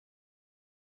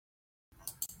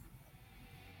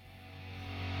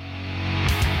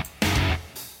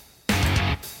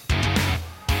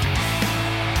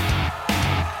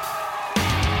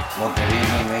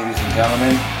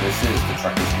gentlemen, this is the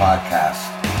Truckers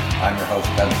Podcast. I'm your host,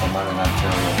 Ben from London,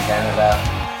 Ontario, Canada.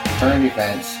 Current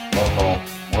events, local,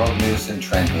 world news, and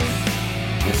trending.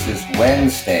 This is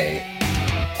Wednesday,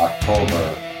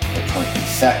 October the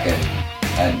 22nd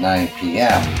at 9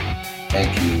 p.m.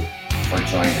 Thank you for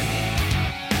joining me.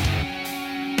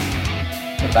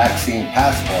 The vaccine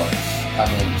passports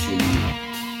come into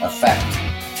effect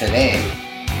today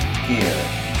here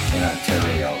in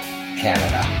Ontario,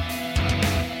 Canada.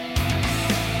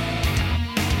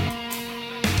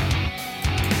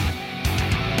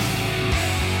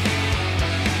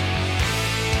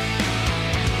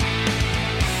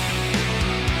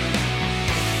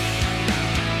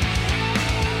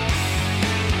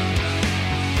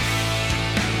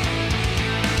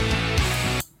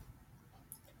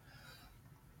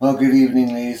 Well, good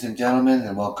evening, ladies and gentlemen,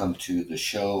 and welcome to the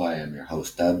show. I am your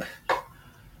host, Doug.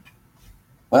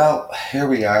 Well, here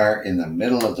we are in the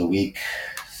middle of the week.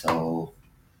 So,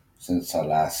 since I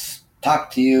last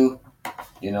talked to you,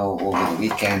 over the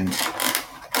weekend.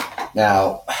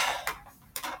 Now,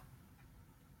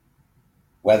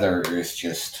 weather is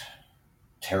just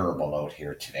terrible out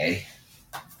here today.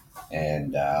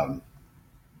 And,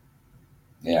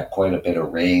 quite a bit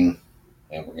of rain.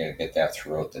 And we're going to get that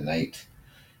throughout the night.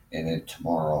 And then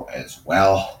tomorrow as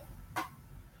well.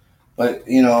 But,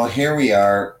 here we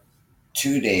are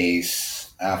 2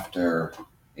 days after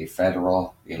a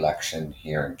federal election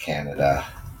here in Canada.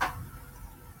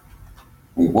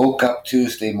 We woke up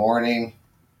Tuesday morning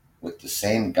with the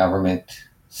same government,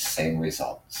 same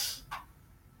results.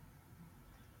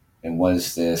 And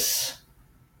was this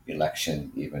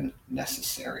election even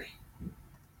necessary?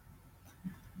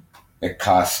 It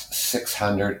cost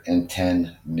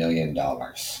 $610 million to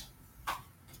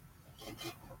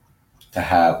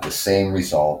have the same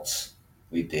results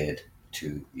we did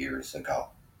 2 years ago.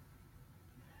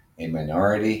 A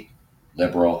minority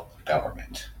liberal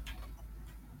government.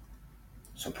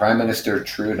 So Prime Minister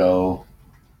Trudeau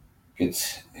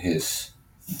gets his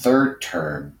third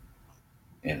term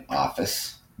in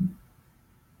office.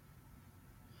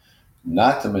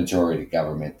 Not the majority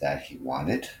government that he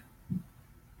wanted.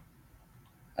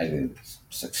 I didn't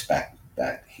suspect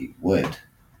that he would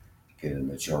get a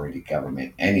majority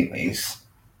government anyways.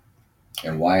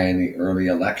 And why any early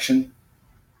election?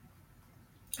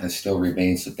 It still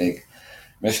remains a big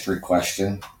mystery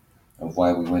question of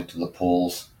why we went to the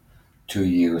polls 2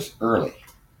 years early.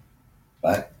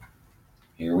 But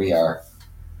here we are.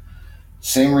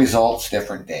 Same results,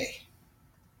 different day.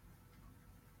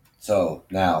 So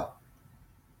now,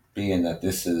 being that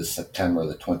this is September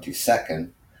the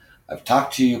 22nd, I've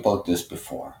talked to you about this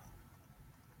before.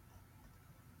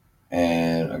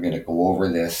 And I'm going to go over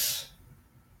this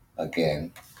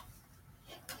again.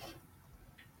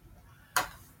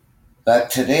 That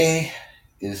today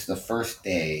is the first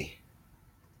day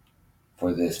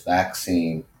for this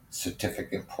vaccine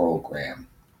certificate program.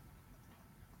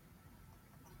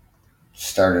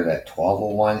 Started at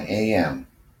 12:01 a.m.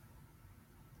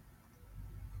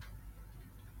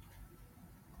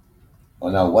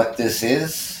 Well, now what this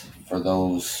is, for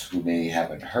those who may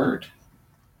haven't heard,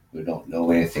 who don't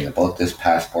know anything about this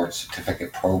passport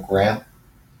certificate program,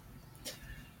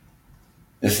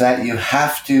 is that you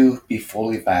have to be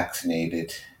fully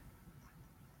vaccinated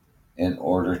in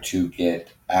order to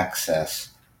get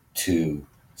access to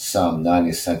some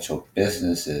non-essential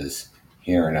businesses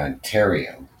here in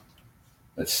Ontario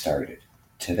that started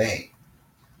today.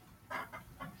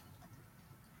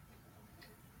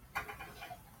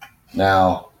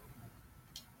 Now,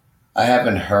 I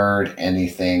haven't heard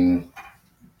anything,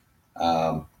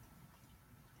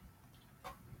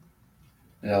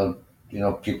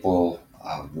 people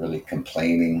really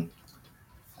complaining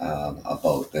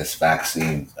about this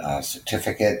vaccine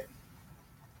certificate.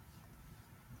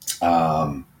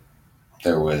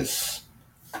 There was,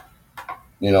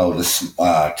 this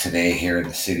today here in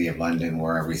the city of London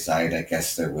where I reside, I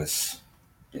guess there was,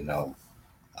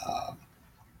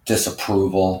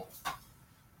 disapproval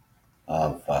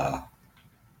of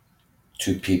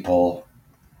two people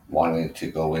wanting to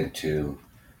go into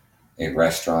a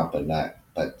restaurant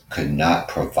but could not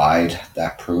provide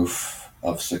that proof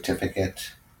of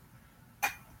certificate.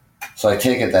 So I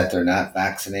take it that they're not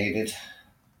vaccinated,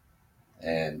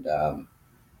 and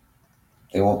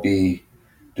they won't be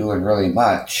doing really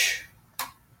much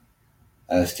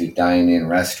as to dine in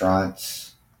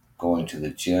restaurants, going to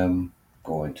the gym,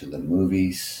 going to the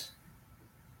movies,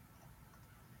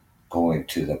 going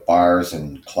to the bars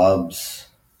and clubs,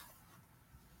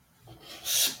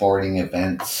 sporting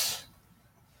events,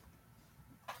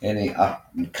 any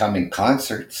upcoming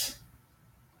concerts.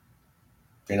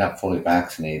 If you're not fully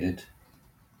vaccinated,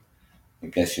 I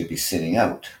guess you'd be sitting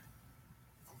out.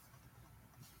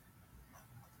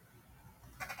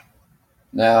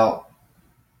 Now,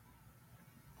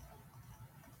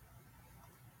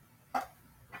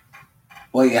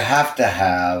 what you have to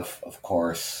have, of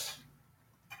course,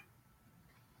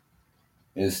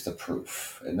 is the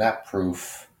proof. And that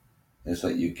proof is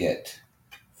what you get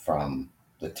from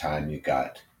the time you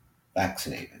got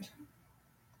vaccinated.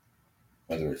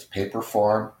 Whether it's paper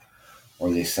form or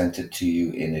they sent it to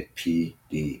you in a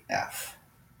PDF.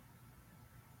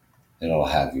 It'll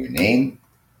have your name,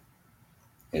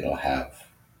 it'll have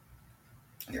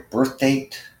your birth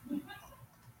date,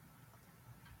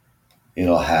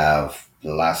 it'll have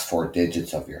the last 4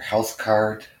 digits of your health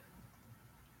card,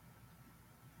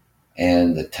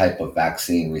 and the type of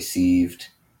vaccine received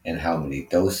and how many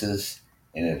doses,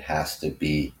 and it has to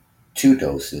be 2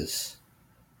 doses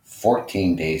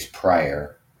 14 days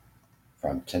prior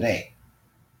from today.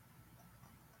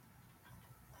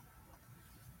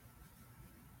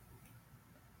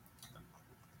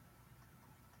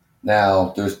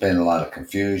 Now, there's been a lot of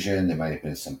confusion. There might have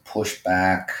been some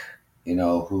pushback.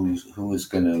 Who is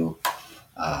going to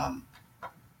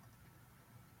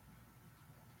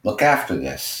look after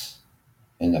this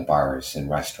in the bars and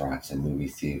restaurants and movie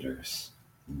theaters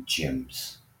and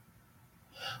gyms?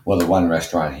 Well, the one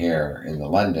restaurant here in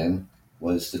London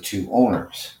was the 2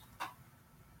 owners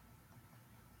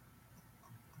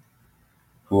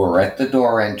who are at the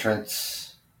door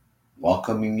entrance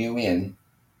welcoming you in,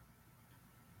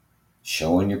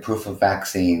 showing your proof of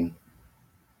vaccine,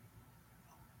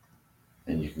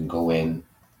 and you can go in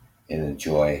and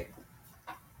enjoy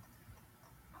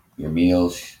your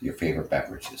meals, your favorite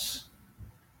beverages.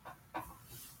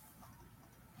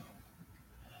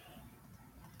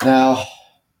 Now,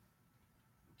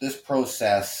 this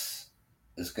process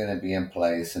is going to be in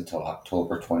place until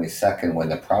October 22nd, when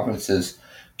the province's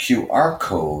QR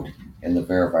code in the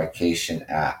verification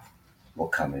app will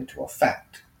come into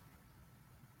effect.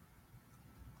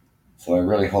 So I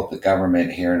really hope the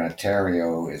government here in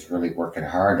Ontario is really working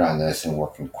hard on this and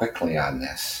working quickly on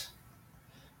this,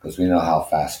 because we know how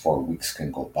fast 4 weeks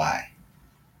can go by.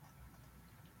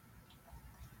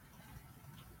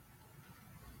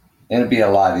 It'd be a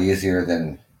lot easier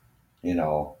than,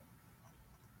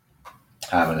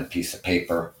 having a piece of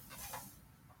paper.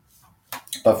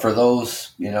 But for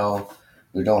those,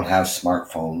 who don't have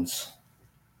smartphones,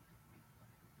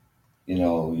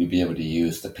 you'd be able to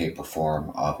use the paper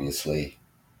form, obviously,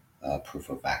 proof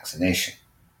of vaccination.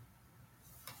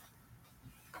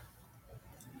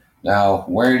 Now,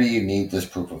 where do you need this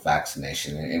proof of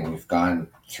vaccination? And we've gone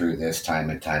through this time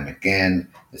and time again.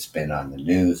 It's been on the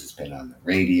news, it's been on the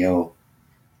radio,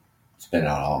 it's been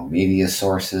on all media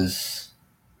sources.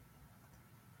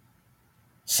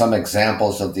 Some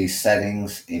examples of these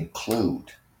settings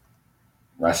include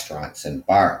restaurants and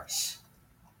bars,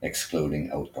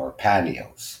 excluding outdoor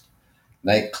patios,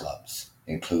 nightclubs,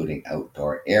 including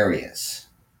outdoor areas,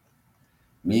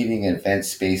 meeting and event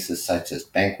spaces such as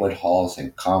banquet halls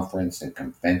and conference and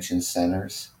convention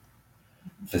centers,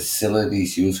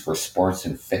 facilities used for sports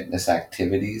and fitness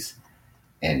activities,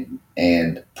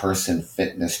 and person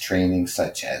fitness training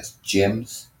such as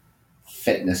gyms,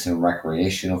 fitness and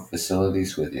recreational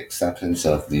facilities with the exceptions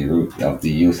of the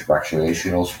youth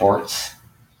recreational sports,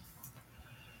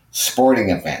 sporting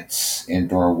events,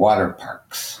 indoor water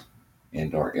parks,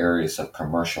 indoor areas of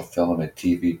commercial film and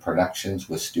TV productions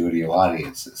with studio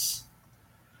audiences,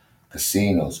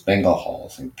 casinos, bingo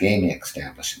halls, and gaming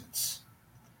establishments,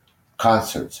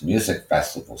 concerts, music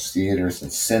festivals, theaters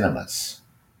and cinemas,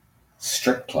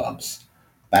 strip clubs,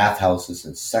 bathhouses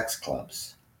and sex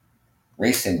clubs,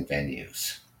 racing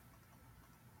venues.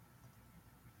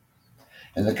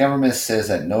 And the government says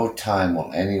at no time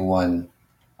will anyone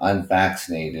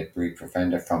unvaccinated be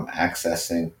prevented from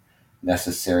accessing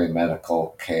necessary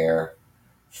medical care,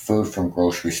 food from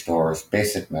grocery stores,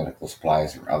 basic medical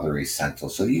supplies, or other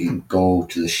essentials. So you can go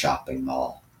to the shopping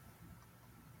mall.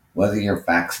 Whether you're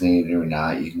vaccinated or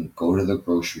not, you can go to the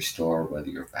grocery store, whether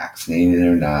you're vaccinated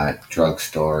or not,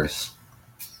 drugstores,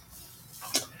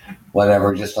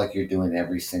 whatever, just like you're doing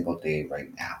every single day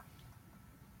right now.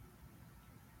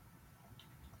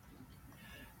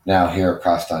 Now, here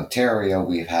across Ontario,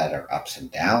 we've had our ups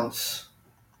and downs,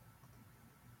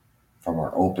 from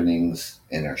our openings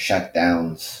and our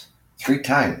shutdowns 3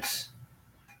 times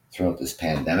throughout this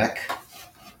pandemic.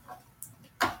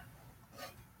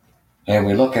 And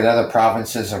we look at other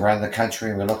provinces around the country,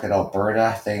 and we look at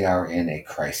Alberta, they are in a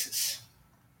crisis.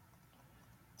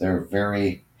 Their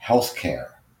very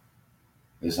healthcare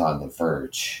is on the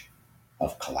verge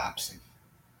of collapsing.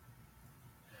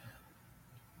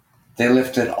 They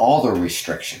lifted all the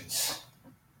restrictions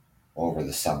over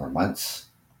the summer months.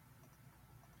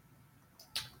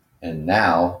 And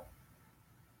now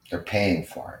they're paying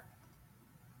for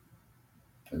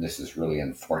it. And this is really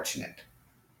unfortunate.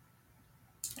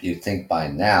 You'd think by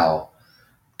now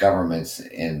governments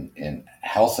and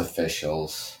health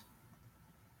officials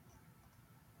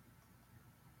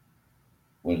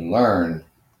would learn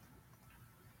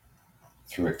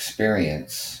through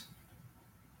experience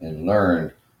and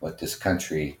learn what this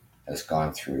country has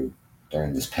gone through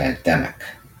during this pandemic.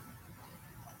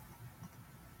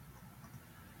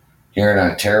 Here in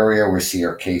Ontario, we see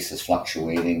our cases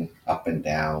fluctuating up and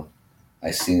down.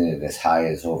 I've seen it as high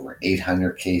as over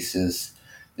 800 cases,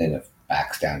 then it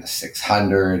backs down to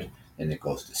 600, then it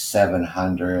goes to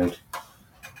 700.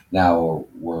 Now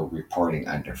we're reporting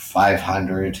under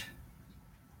 500.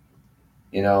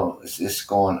 It's just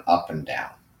going up and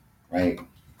down, right?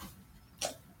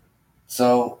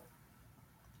 So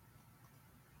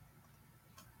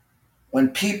when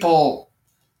people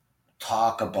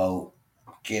talk about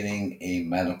getting a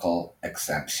medical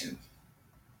exemption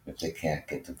if they can't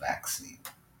get the vaccine,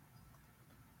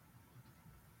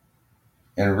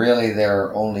 and really there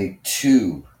are only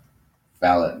two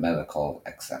valid medical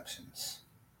exceptions: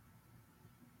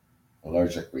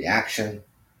 allergic reaction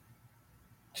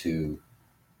to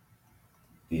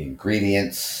the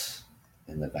ingredients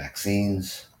in the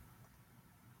vaccines,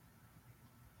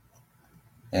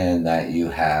 and that you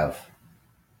have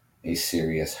a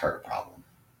serious heart problem.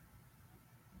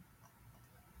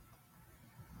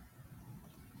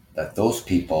 That those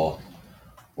people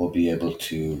will be able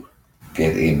to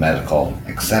get a medical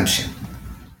exemption.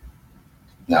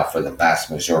 Now, for the vast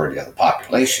majority of the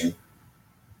population,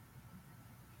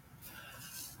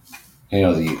 you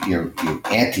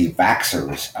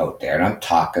anti-vaxxers out there, and I'm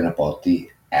talking about the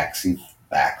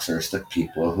anti-vaxxers, the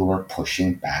people who are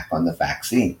pushing back on the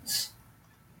vaccines,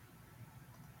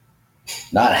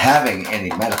 not having any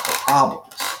medical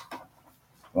problems.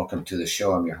 Welcome to the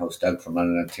show. I'm your host, Doug, from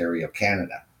London, Ontario,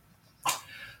 Canada.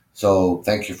 So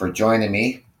thank you for joining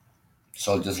me.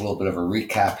 So just a little bit of a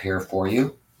recap here for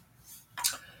you.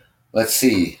 Let's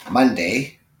see,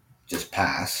 Monday, just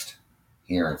passed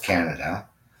here in Canada,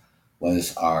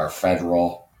 was our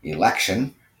federal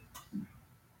election.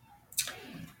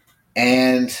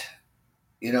 And,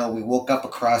 we woke up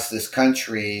across this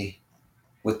country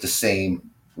with the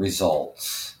same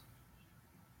results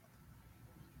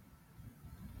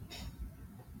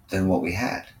than what we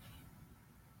had.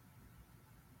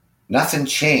 Nothing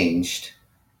changed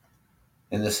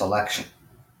in this election.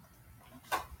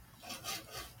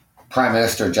 Prime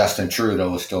Minister Justin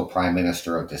Trudeau is still Prime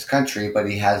Minister of this country, but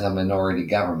he has a minority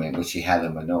government, which he had a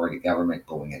minority government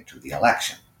going into the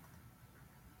election.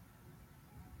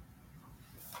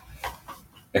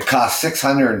 It cost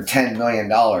 $610 million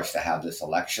to have this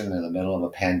election in the middle of a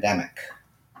pandemic.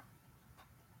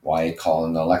 Why call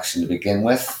an election to begin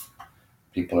with?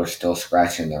 People are still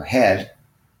scratching their head,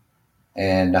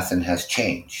 and nothing has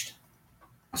changed.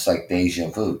 It's like deja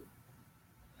vu.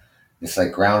 It's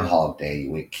like Groundhog Day.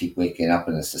 You keep waking up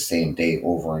and it's the same day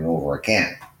over and over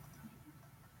again.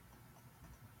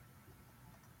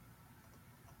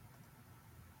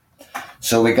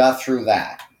 So we got through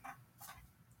that.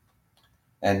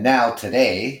 And now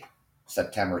today,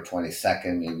 September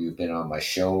 22nd, maybe you've been on my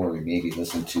show or you maybe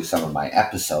listened to some of my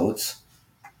episodes.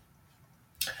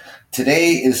 Today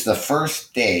is the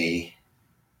first day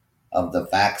of the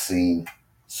vaccine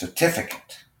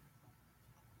certificate,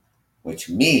 which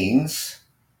means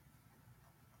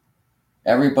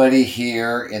everybody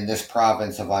here in this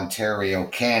province of Ontario,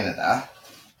 Canada,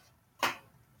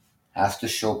 has to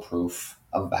show proof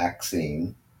of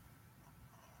vaccine,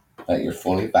 that you're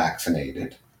fully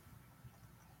vaccinated,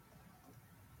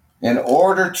 in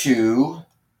order to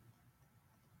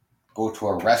go to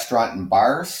a restaurant and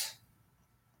bars.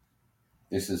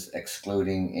 This is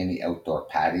excluding any outdoor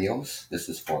patios. This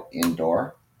is for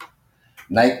indoor.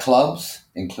 Nightclubs,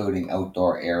 including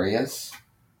outdoor areas.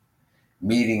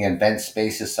 Meeting and event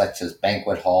spaces such as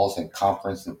banquet halls and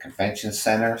conference and convention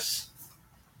centers.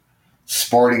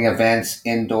 Sporting events,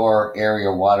 indoor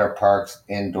area water parks,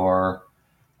 indoor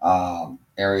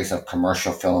areas of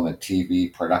commercial film and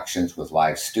TV productions with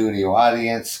live studio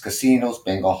audience, casinos,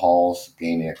 bingo halls,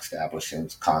 gaming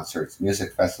establishments, concerts,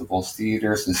 music festivals,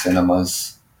 theaters, and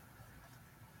cinemas.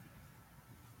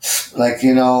 So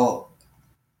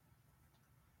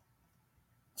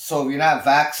if you're not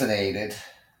vaccinated,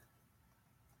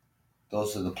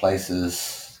 those are the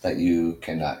places that you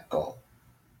cannot go.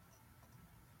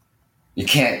 You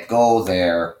can't go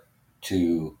there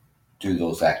to do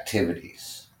those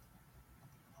activities.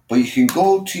 But you can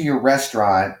go to your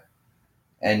restaurant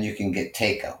and you can get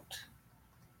takeout.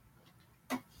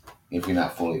 if you're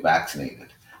not fully vaccinated.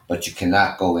 But you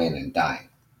cannot go in and dine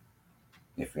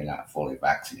if you're not fully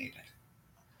vaccinated.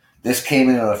 This came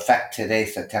into effect today,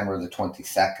 September the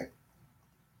 22nd.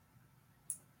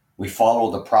 We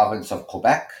follow the province of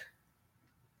Quebec,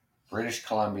 British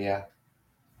Columbia,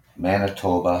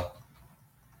 Manitoba.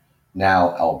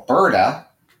 Now, Alberta,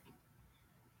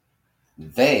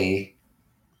 they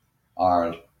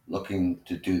are looking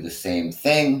to do the same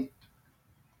thing,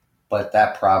 but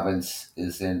that province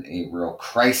is in a real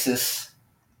crisis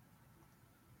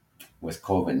with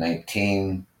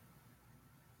COVID-19,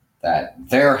 that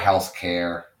their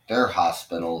healthcare, their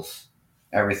hospitals,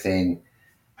 everything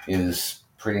is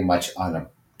pretty much on a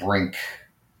brink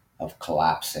of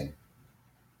collapsing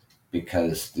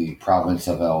because the province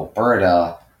of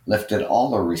Alberta lifted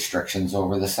all the restrictions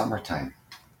over the summertime.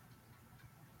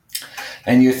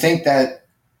 And you think that,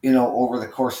 over the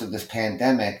course of this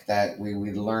pandemic that we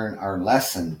would learn our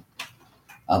lesson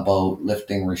about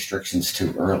lifting restrictions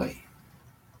too early.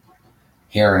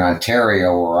 Here in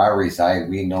Ontario, where I reside,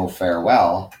 we know fair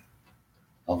well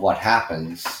of what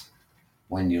happens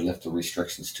when you lift the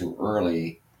restrictions too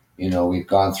early. We've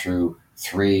gone through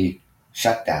 3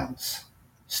 shutdowns,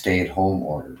 stay-at-home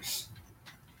orders,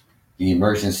 the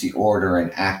emergency order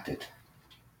enacted.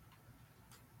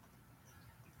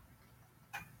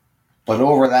 But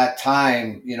over that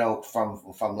time,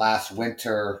 from last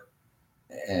winter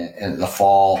and the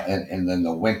fall and then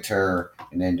the winter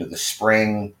and into the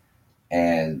spring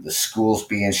and the schools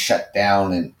being shut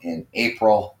down in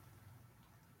April,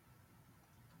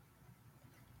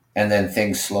 and then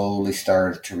things slowly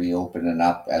started to reopen and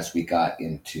up as we got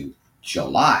into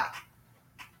July.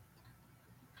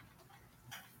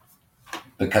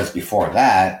 Because before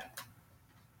that,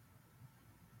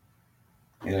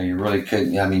 you really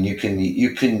couldn't. I mean, you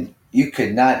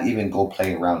could not even go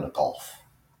play a round of golf.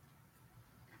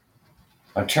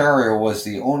 Ontario was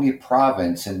the only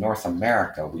province in North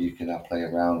America where you could not play a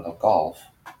round of golf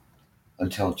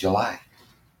until July.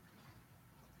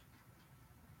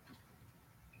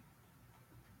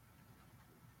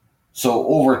 So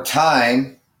over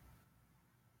time,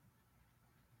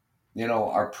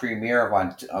 our premier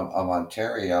of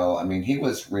Ontario, I mean, he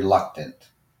was reluctant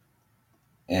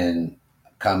in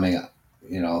coming,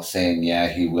 saying, yeah,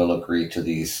 he will agree to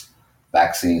these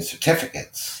vaccine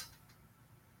certificates.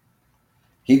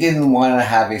 He didn't want to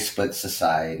have a split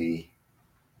society.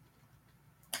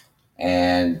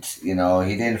 And, he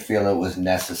didn't feel it was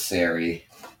necessary.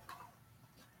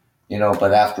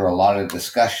 But after a lot of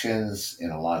discussions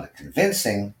and a lot of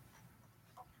convincing,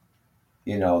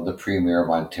 the Premier of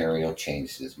Ontario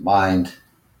changed his mind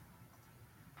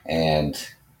and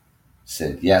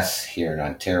said, yes, here in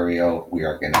Ontario, we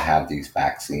are going to have these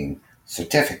vaccine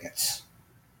certificates.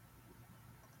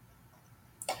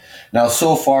 Now,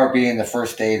 so far being the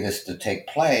first day this to take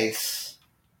place,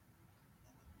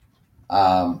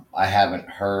 I haven't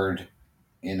heard,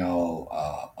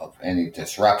 of any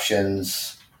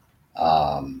disruptions,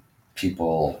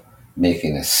 people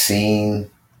making a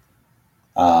scene.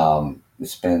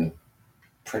 It's been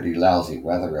pretty lousy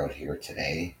weather out here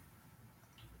today.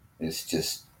 It's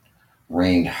just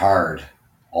rained hard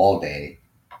all day.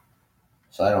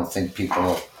 So I don't think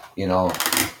people,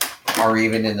 are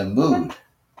even in the mood,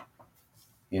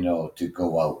 to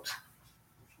go out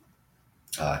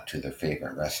to their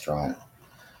favorite restaurant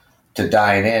to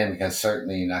dine in, because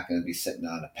certainly you're not going to be sitting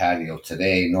on a patio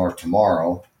today nor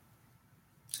tomorrow.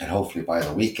 And hopefully by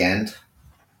the weekend,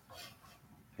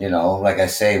 like I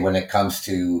say, when it comes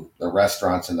to the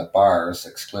restaurants and the bars,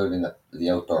 excluding the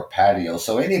outdoor patio.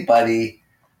 So anybody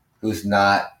who's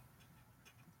not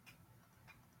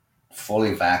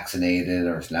fully vaccinated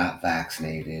or is not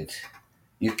vaccinated,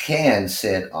 you can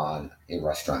sit on a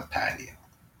restaurant patio.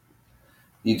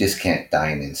 You just can't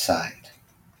dine inside.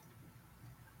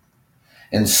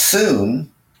 And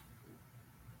soon,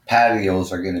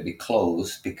 patios are going to be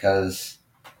closed because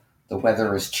the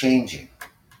weather is changing.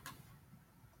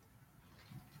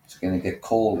 It's going to get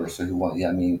colder. So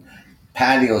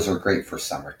patios are great for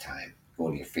summertime.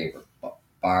 Go to your favorite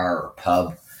bar or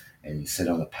pub and you sit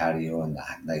on the patio in the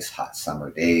nice hot summer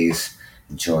days,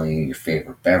 enjoying your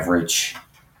favorite beverage.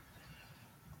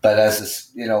 But as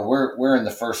this, we're in the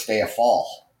first day of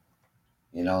fall.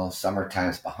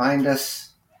 Summertime's behind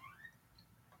us.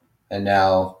 And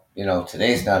now,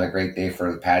 today's not a great day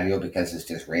for the patio because it's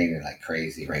just raining like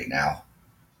crazy right now.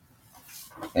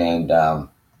 And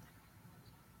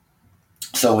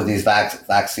so with these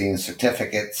vaccine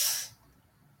certificates,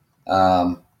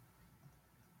 I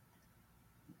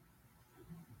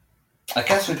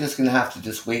guess we're just going to have to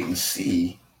just wait and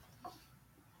see,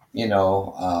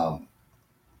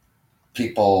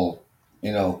 people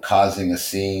causing a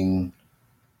scene,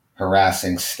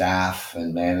 harassing staff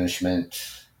and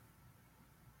management.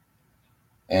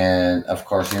 And of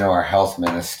course, our health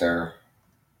minister,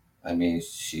 I mean,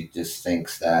 she just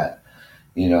thinks that,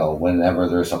 whenever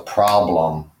there's a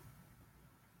problem,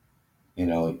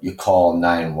 you call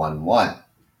 911.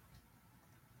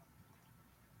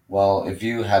 Well, if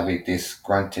you have a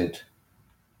disgruntled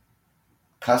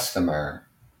customer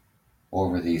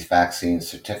over these vaccine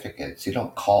certificates, you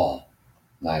don't call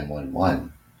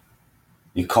 911.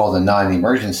 You call the non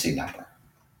emergency number.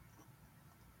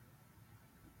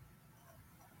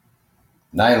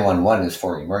 911 is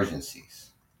for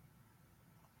emergencies.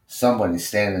 Somebody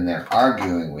standing there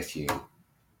arguing with you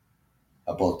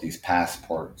about these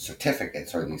passport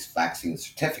certificates or these vaccine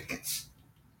certificates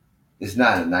is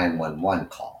not a 911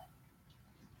 call.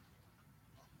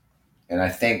 And I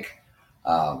think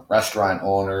restaurant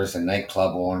owners and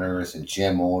nightclub owners and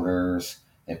gym owners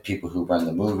and people who run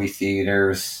the movie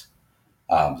theaters,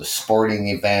 the sporting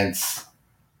events,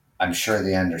 I'm sure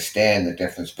they understand the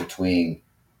difference between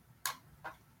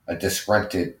a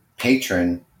disgruntled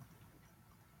patron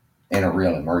and a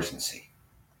real emergency.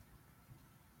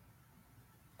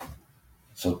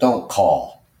 So don't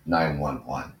call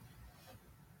 911.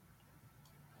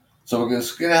 So we're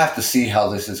just going to have to see how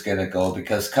this is going to go,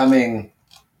 because coming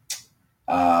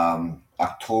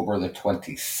October the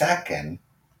 22nd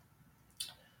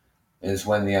is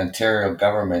when the Ontario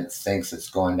government thinks it's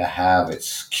going to have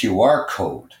its QR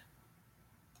code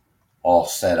all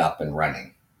set up and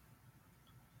running.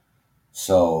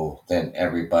 So then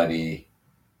everybody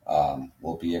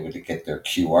will be able to get their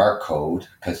QR code,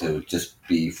 because it would just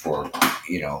be for,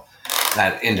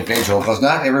 that individual, because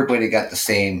not everybody got the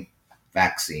same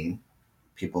vaccine.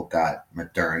 People got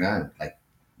Moderna, and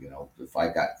if I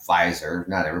got Pfizer,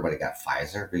 not everybody got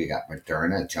Pfizer, but you got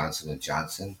Moderna, Johnson &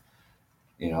 Johnson,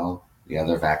 the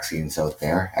other vaccines out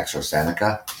there,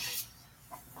 AstraZeneca.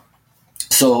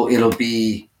 So it'll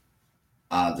be,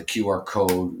 the QR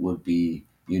code would be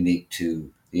unique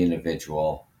to the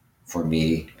individual. For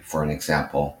me, for an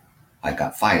example, I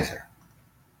got Pfizer.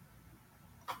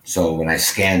 So when I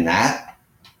scan that,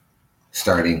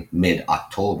 starting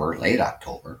mid-October, late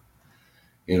October,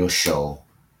 it'll show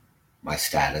my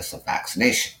status of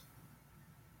vaccination,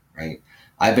 right?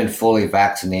 I've been fully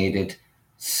vaccinated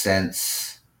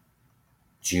since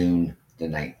June the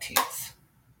 19th.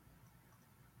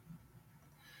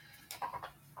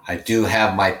 I do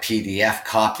have my PDF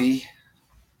copy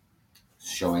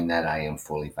showing that I am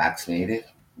fully vaccinated,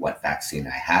 what vaccine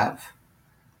I have,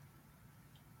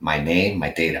 my name, my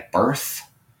date of birth,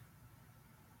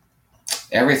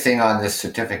 everything on this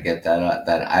certificate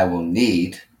that I will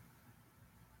need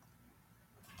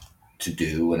to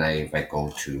do when I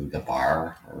go to the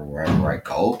bar or wherever I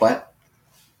go. But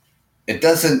it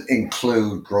doesn't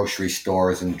include grocery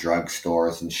stores and drug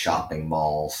stores and shopping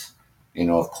malls.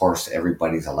 Of course,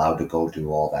 everybody's allowed to go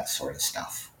do all that sort of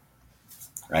stuff,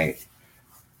 right?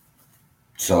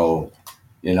 So,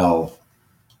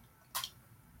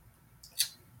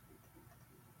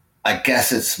 I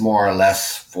guess it's more or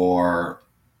less for,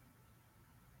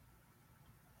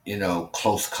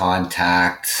 close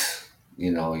contact.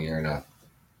 You're in a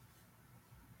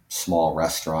small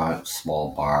restaurant,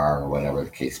 small bar, or whatever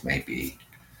the case may be,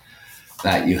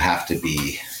 that you have to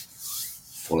be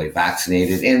fully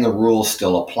vaccinated. And the rules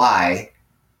still apply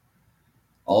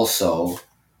also,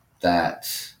 that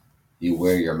you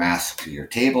wear your mask to your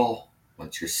table.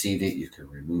 Once you're seated, you can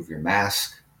remove your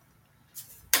mask.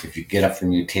 If you get up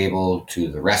from your table to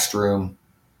the restroom,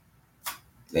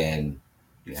 then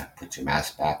you have to put your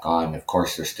mask back on. Of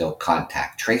course, there's still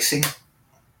contact tracing,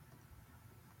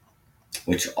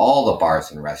 which all the bars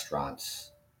and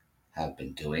restaurants have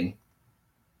been doing.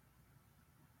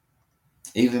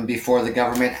 Even before the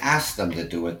government asked them to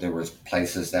do it, there was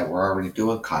places that were already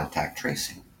doing contact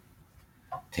tracing,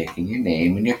 taking your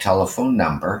name and your telephone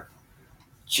number,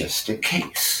 just in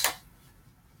case.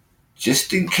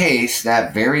 Just in case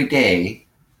that very day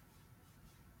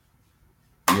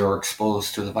you're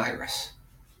exposed to the virus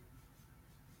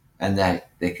and that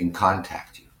they can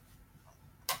contact you.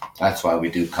 That's why we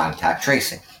do contact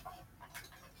tracing.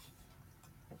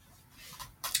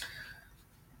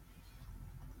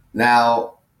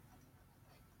 Now,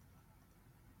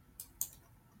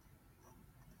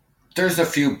 there's a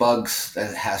few bugs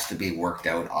that has to be worked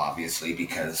out, obviously,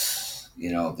 because,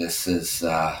 this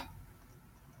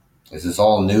is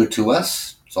all new to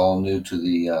us. It's all new to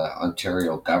the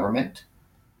Ontario government.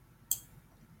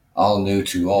 All new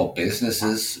to all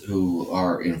businesses who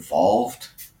are involved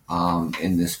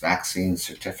in this vaccine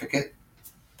certificate.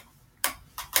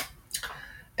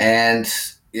 And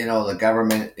the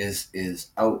government is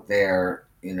out there,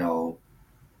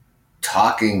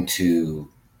 talking to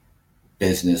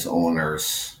business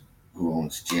owners who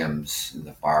owns gyms and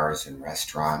the bars and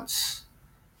restaurants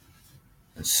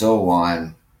and so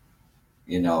on,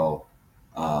 you know,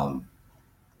 um,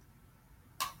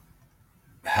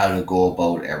 how to go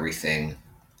about everything.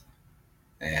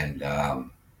 And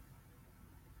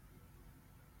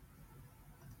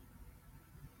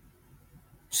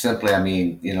simply, I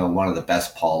mean, one of the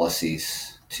best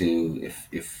policies to,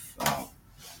 if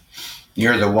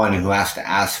you're the one who has to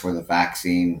ask for the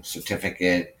vaccine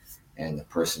certificate and the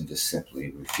person just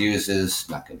simply refuses,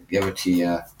 not going to give it to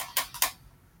you,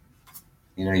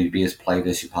 you'd be as polite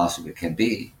as you possibly can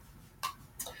be.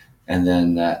 And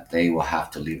then that they will have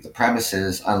to leave the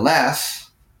premises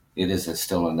unless it is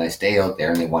still a nice day out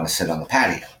there and they want to sit on the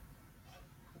patio,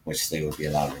 which they would be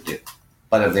allowed to do.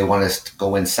 But if they want us to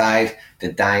go inside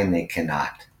to dine, they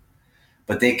cannot.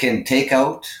 But they can take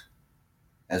out,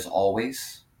 as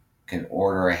always, can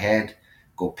order ahead,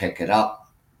 go pick it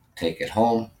up, take it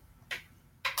home.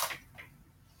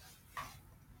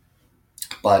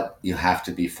 But you have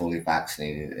to be fully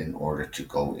vaccinated in order to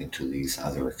go into these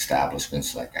other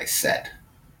establishments, like I said.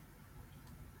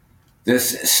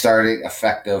 This is starting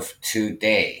effective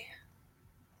today.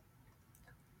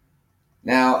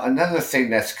 Now, another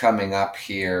thing that's coming up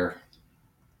here,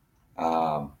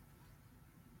 um,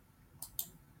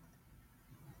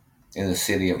 in the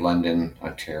city of London,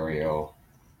 Ontario,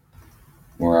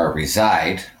 where I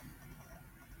reside,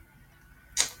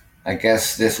 I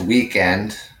guess this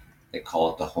weekend, they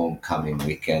call it the homecoming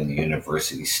weekend, the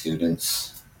university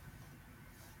students,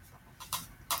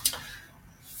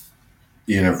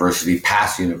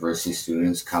 past university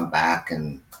students come back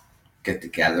and get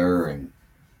together and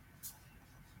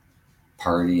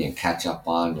party and catch up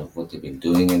on what they've been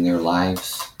doing in their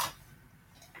lives.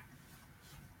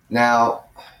 Now,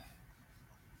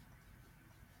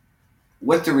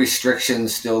 with the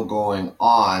restrictions still going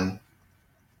on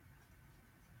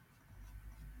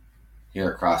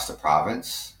here across the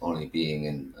province, only being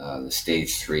in the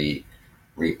stage 3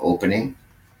 reopening.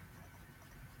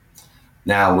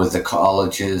 Now, with the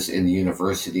colleges and the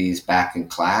universities back in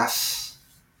class,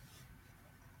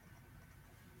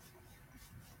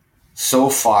 so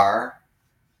far,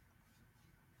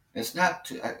 it's not,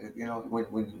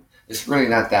 it's really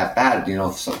not that bad.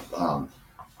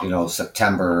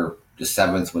 September the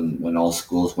 7th, when all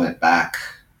schools went back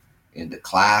into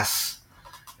class,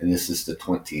 and this is the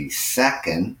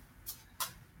 22nd,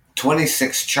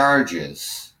 26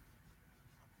 charges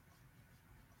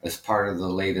as part of the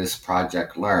latest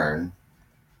Project Learn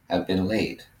have been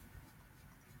laid.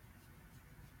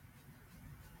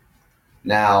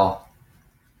 Now,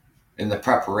 in the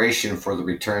preparation for the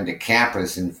return to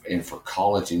campus and for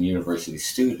college and university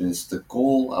students, the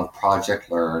goal of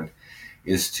Project Learn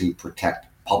is to protect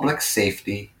public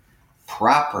safety,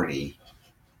 property,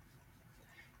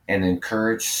 and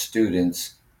encourage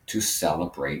students to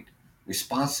celebrate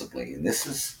responsibly. And this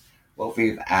is what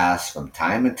we've asked from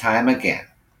time and time again,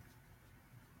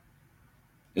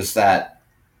 is that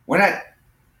we're not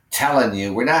telling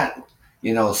you, we're not,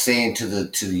 saying to the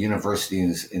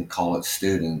universities and college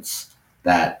students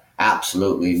that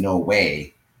absolutely no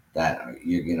way that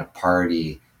you're going to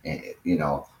party. And,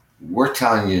 we're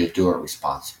telling you to do it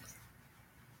responsibly.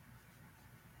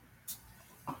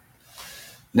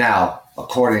 Now,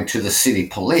 according to the city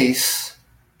police,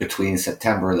 between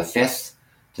September the 5th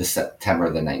to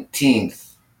September the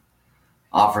 19th,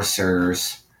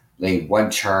 officers laid one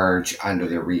charge under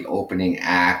the Reopening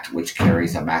Act, which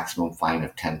carries a maximum fine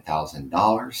of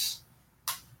 $10,000,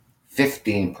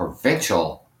 15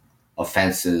 provincial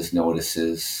offenses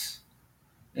notices,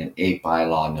 and 8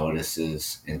 bylaw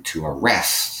notices, and 2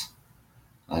 arrests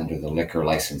under the Liquor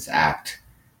License Act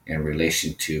in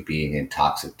relation to being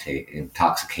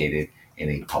intoxicated in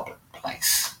a public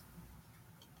place.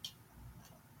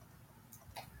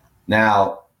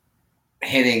 Now,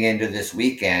 heading into this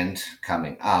weekend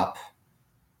coming up,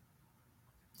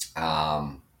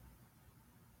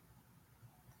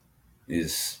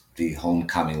 is the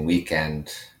homecoming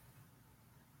weekend.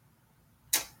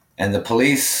 And the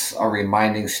police are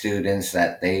reminding students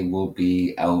that they will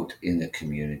be out in the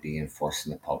community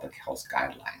enforcing the public health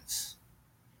guidelines,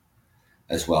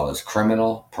 as well as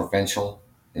criminal, provincial,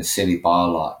 and city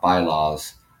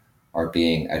bylaws are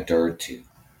being adhered to.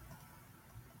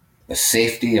 The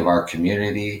safety of our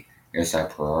community is our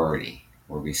priority.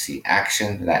 Where we see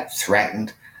action that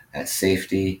threatened that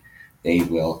safety, they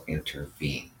will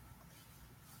intervene.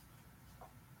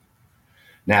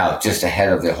 Now, just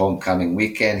ahead of the homecoming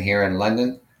weekend here in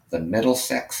London, the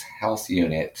Middlesex Health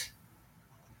Unit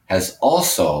has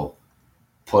also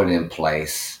put in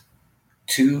place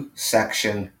 2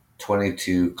 Section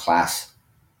 22 class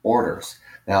orders.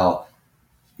 Now,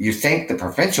 you think the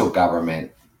provincial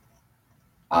government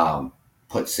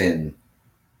puts in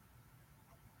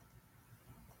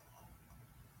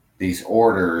these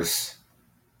orders,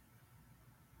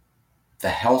 the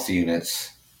health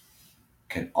units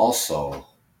can also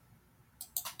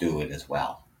do it as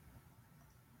well.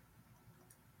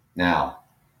 Now,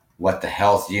 what the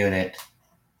health unit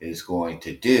is going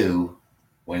to do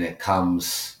when it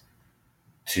comes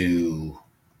to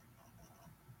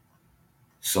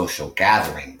social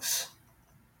gatherings,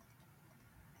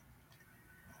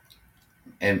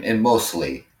 and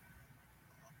mostly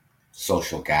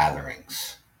social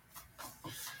gatherings.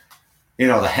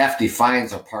 The hefty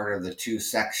fines are part of the 2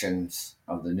 sections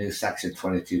of the new Section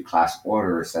 22 class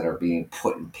orders that are being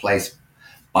put in place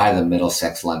by the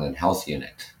Middlesex London Health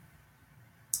Unit.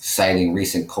 Citing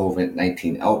recent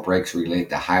COVID-19 outbreaks related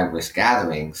to high-risk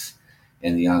gatherings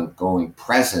and the ongoing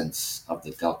presence of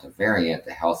the Delta variant,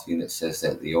 the health unit says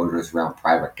that the orders around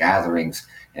private gatherings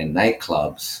and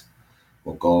nightclubs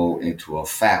will go into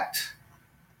effect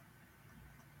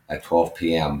at 12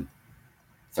 p.m.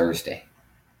 Thursday.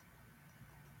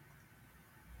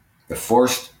 The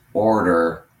first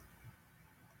order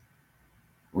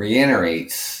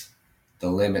reiterates the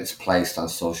limits placed on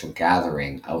social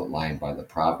gathering outlined by the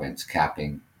province,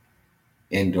 capping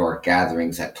indoor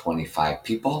gatherings at 25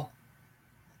 people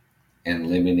and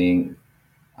limiting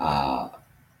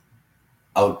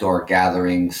outdoor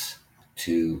gatherings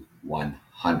to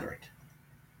 100.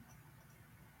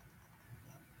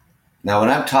 Now,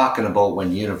 when I'm talking about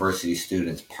when university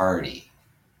students party,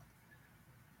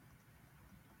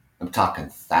 I'm talking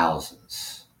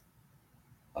thousands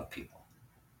of people.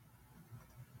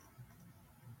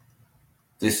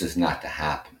 This is not to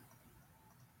happen.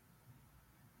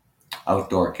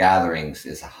 Outdoor gatherings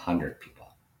is 100 people.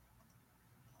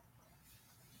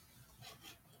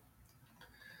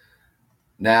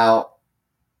 Now,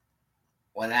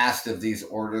 when asked if these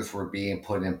orders were being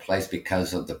put in place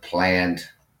because of the planned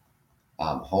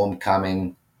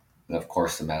homecoming, and of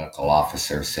course the medical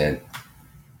officer said,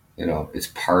 it's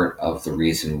part of the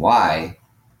reason why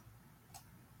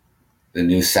the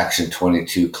new Section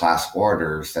 22 class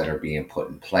orders that are being put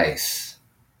in place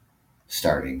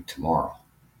starting tomorrow.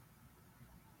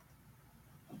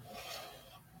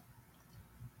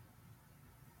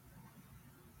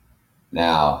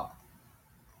 Now,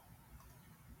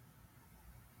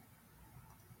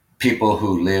 people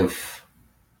who live,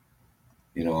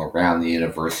 around the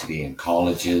university and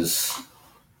colleges,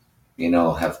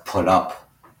 have put up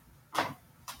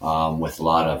with a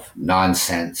lot of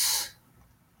nonsense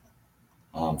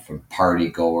from party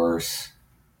goers,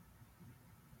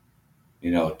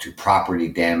 to property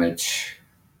damage,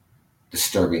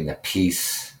 disturbing the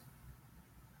peace,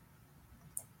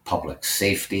 public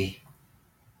safety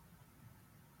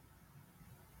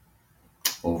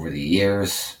over the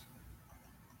years,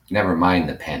 never mind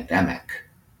the pandemic.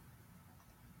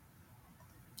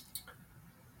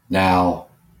 Now,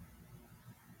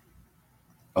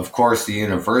 of course, the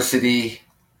university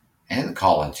and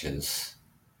colleges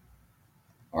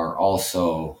are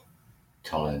also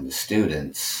telling the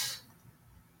students,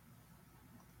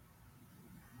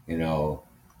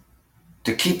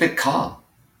 to keep it calm.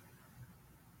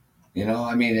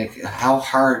 How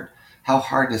hard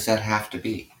does that have to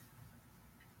be?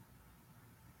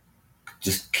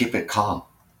 Just keep it calm.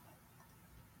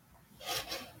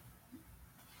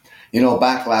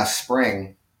 Back last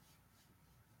spring,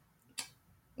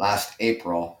 last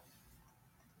April,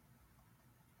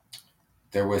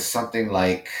 there was something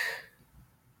like,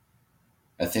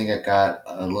 I think it got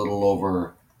a little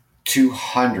over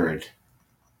 200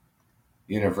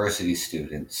 university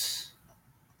students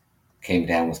came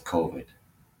down with COVID.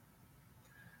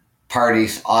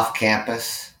 Parties off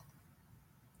campus,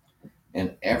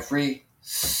 and every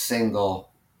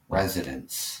single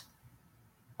residence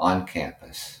on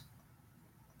campus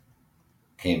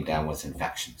came down with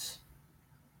infections.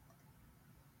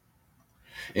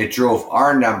 It drove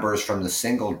our numbers from the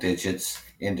single digits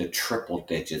into triple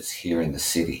digits here in the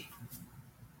city.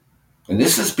 And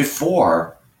this is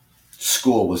before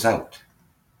school was out.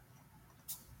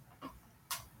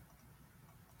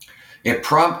 It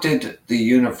prompted the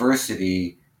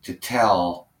university to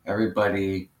tell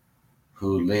everybody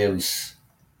who lives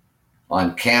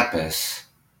on campus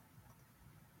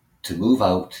to move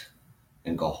out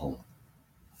and go home.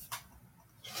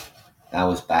 That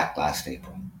was back last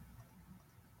April.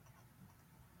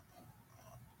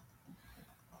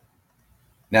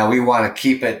 Now we want to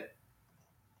keep it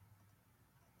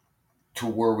to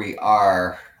where we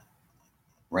are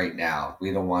right now.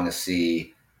 We don't want to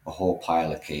see a whole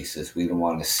pile of cases. We don't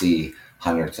want to see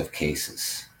hundreds of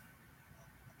cases.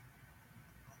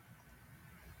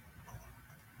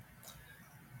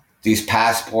 These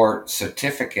passport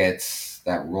certificates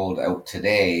that rolled out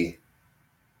today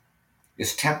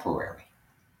is temporary.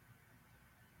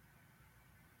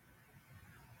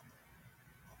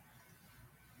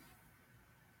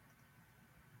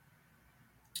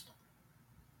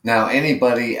 Now,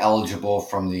 anybody eligible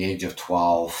from the age of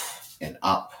 12 and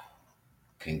up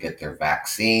can get their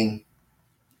vaccine.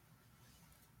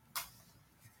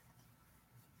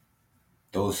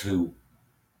 Those who,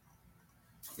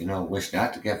 wish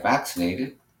not to get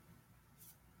vaccinated,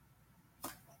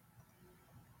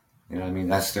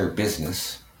 that's their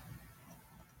business.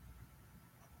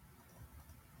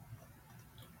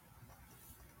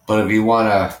 But if you want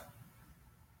to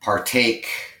partake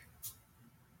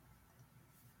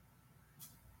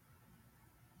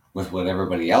with what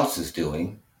everybody else is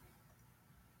doing,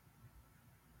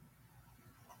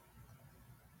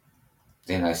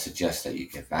 then I suggest that you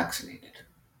get vaccinated.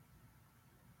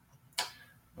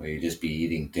 Or you just be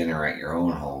eating dinner at your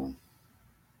own home,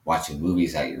 watching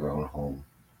movies at your own home,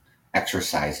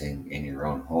 exercising in your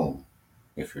own home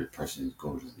if you're a person who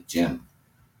goes to the gym.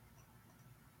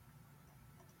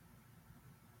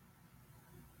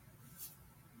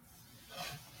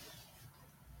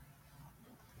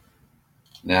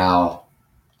 Now,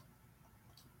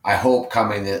 I hope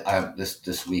coming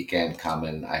this weekend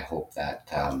coming, I hope that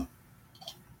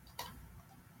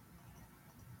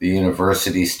the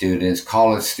university students,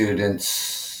 college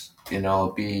students, be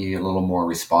a little more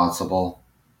responsible.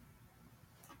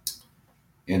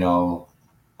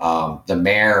 The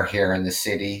mayor here in the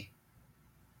city,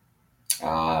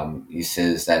 he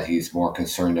says that he's more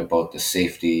concerned about the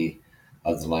safety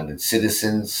of the London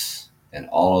citizens and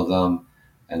all of them,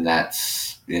 and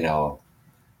that's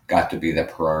got to be the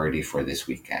priority for this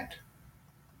weekend.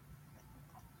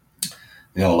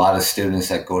 A lot of students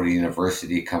that go to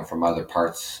university come from other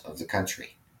parts of the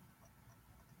country,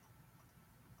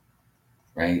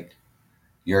 right?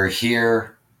 You're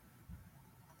here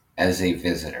as a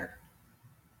visitor.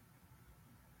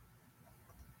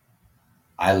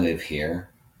 I live here.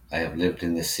 I have lived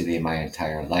in this city my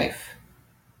entire life.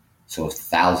 So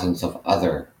thousands of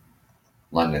other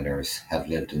Londoners have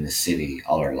lived in the city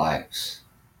all their lives.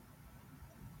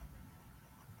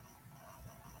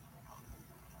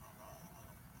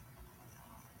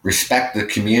 Respect the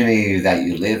community that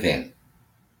you live in,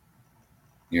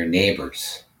 your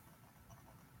neighbors.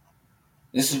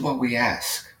 This is what we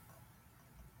ask.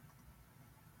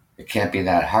 It can't be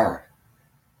that hard.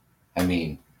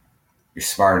 You're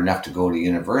smart enough to go to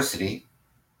university,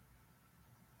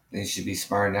 then you should be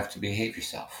smart enough to behave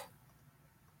yourself.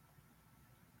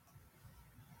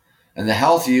 And the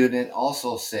health unit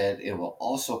also said it will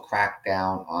also crack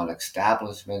down on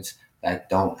establishments that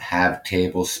don't have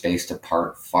tables spaced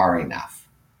apart far enough,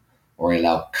 or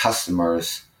allow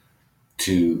customers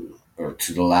to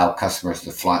flaunt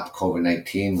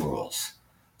COVID-19 rules.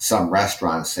 Some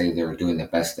restaurants say they're doing the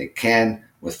best they can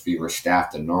with fewer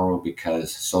staff than normal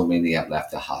because so many have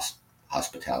left the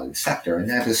hospitality sector, and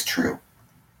that is true.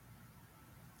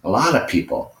 A lot of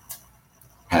people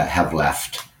have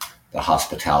left the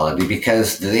hospitality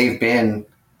because they've been,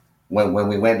 when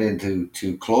we went into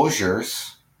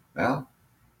closures, well,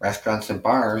 restaurants and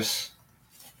bars,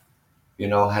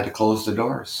 had to close the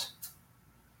doors.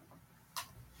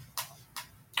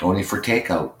 Only for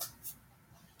takeout.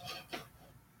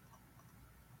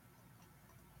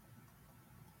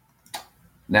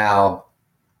 Now,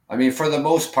 for the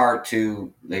most part,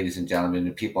 too, ladies and gentlemen,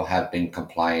 the people have been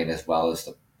compliant as well as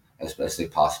they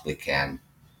possibly can.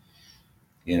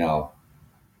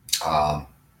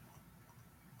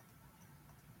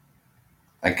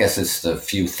 I guess it's the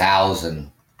few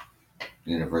thousand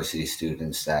university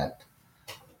students that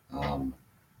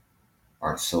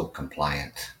aren't so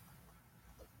compliant.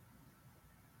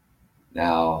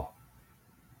 Now,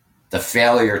 the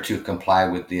failure to comply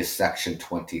with the Section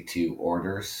 22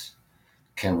 orders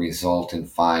can result in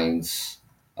fines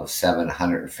of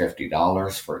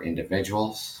 $750 for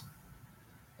individuals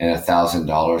and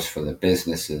 $1,000 for the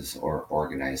businesses or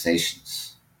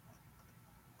organizations.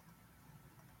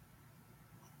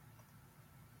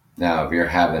 Now, if you're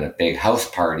having a big house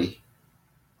party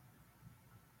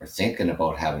or thinking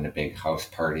about having a big house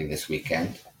party this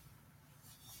weekend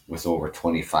with over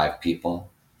 25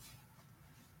 people,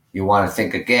 you want to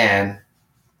think again,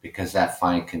 because that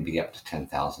fine can be up to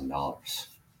 $10,000.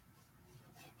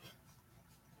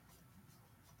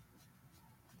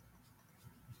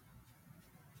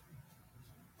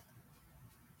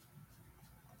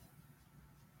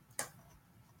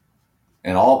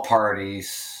 And all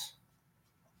parties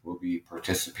will be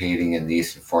participating in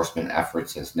these enforcement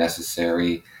efforts as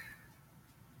necessary.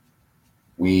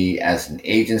 We, as an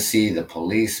agency, the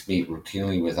police, meet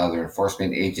routinely with other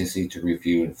enforcement agencies to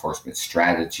review enforcement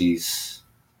strategies.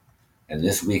 And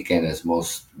this weekend, as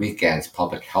most weekends,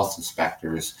 public health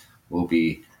inspectors will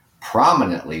be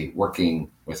prominently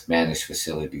working with managed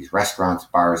facilities, restaurants,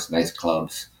 bars,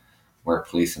 nightclubs, where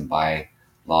police and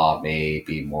bylaw may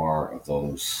be more of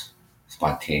those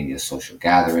spontaneous social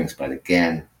gatherings. But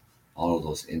again, all of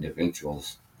those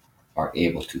individuals are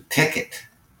able to ticket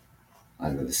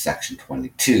under the Section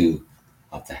 22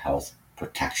 of the Health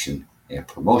Protection and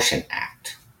Promotion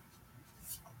Act.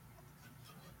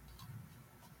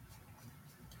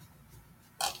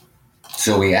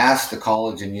 So we ask the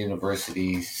college and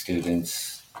university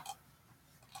students,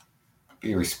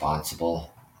 be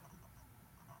responsible.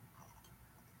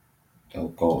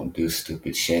 Don't go and do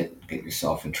stupid shit and get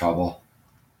yourself in trouble.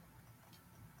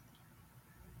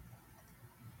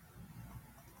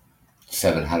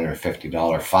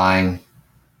 $750 fine.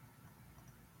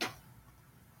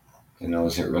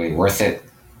 Is it really worth it?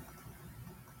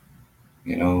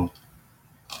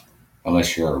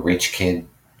 Unless you're a rich kid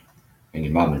and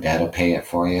your mom and dad will pay it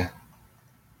for you.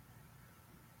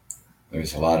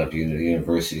 There's a lot of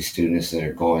university students that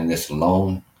are going this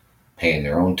alone, paying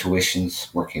their own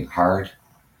tuitions, working hard.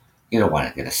 You don't want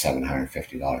to get a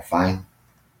 $750 fine.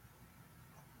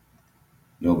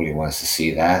 Nobody wants to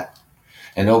see that.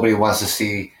 And nobody wants to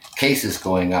see cases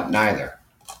going up neither.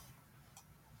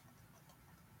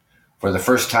 For the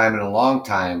first time in a long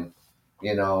time,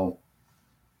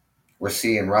 we're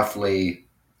seeing roughly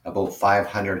about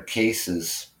 500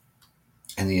 cases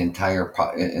in the entire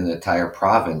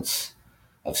province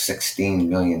of 16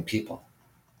 million people.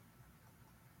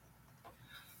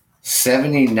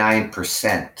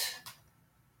 79%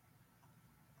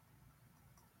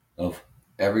 of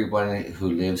everyone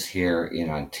who lives here in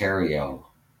Ontario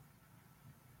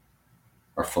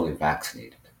are fully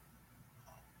vaccinated.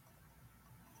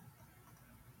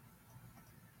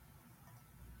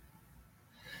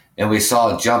 And we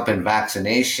saw a jump in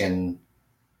vaccination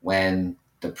when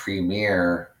the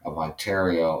Premier of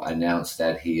Ontario announced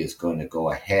that he is going to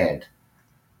go ahead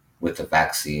with the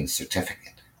vaccine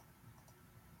certificate.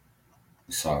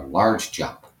 We saw a large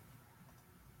jump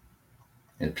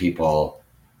in people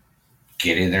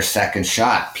getting their second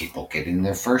shot, people getting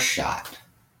their first shot.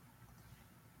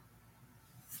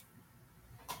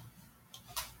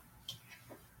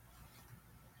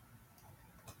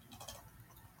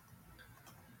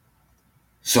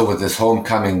 So with this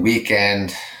homecoming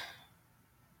weekend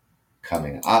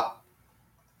coming up,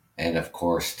 and of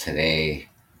course today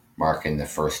marking the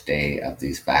first day of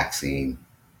these vaccine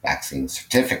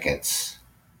certificates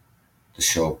to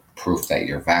show proof that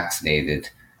you're vaccinated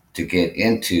to get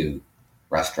into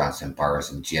restaurants and bars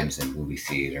and gyms and movie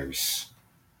theaters.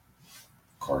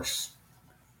 Of course,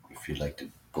 if you'd like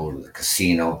to go to the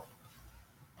casino,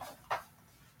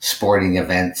 sporting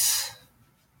events,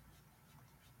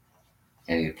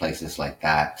 any places like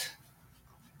that,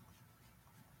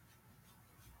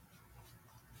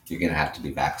 you're going to have to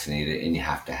be vaccinated and you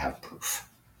have to have proof.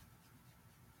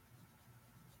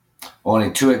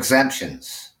 Only 2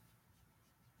 exemptions.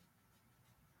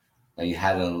 Now you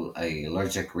had an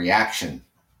allergic reaction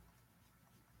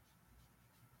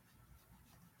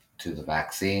to the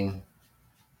vaccine,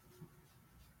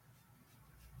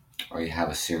 or you have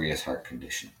a serious heart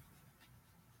condition.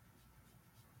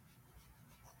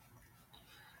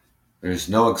 There's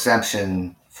no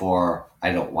exemption for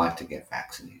I don't want to get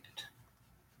vaccinated.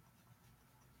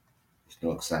 There's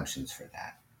no exemptions for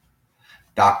that.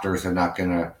 Doctors are not going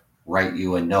to write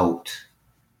you a note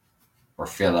or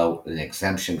fill out an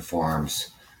exemption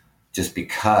forms just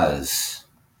because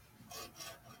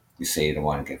you say you don't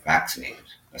want to get vaccinated.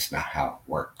 That's not how it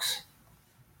works.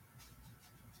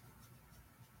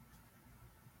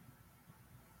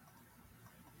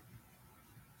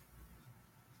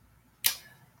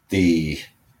 The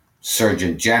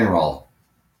Surgeon General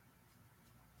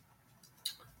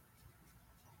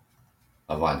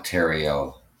of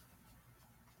Ontario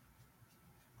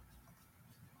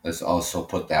has also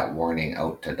put that warning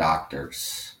out to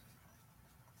doctors.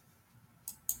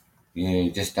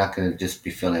 You're just not going to just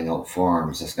be filling out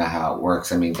forms. That's not how it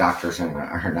works. I mean, doctors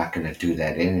are not going to do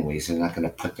that anyways. They're not going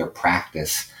to put their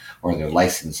practice or their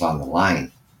license on the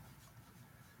line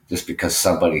just because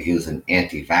somebody who's an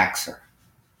anti-vaxxer.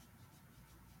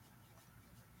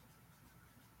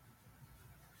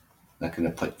 Not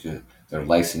going to put their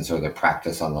license or their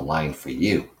practice on the line for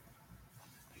you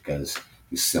because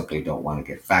you simply don't want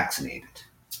to get vaccinated.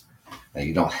 that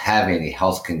you don't have any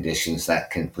health conditions that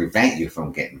can prevent you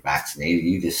from getting vaccinated.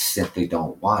 You just simply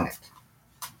don't want it.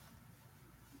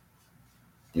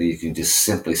 You can just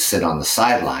simply sit on the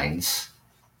sidelines,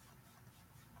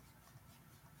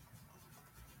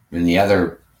 and the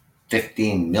other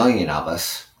 15 million of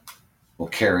us will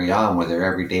carry on with their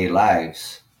everyday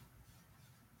lives.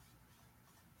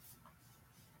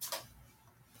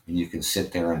 And you can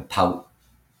sit there and pout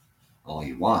all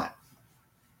you want.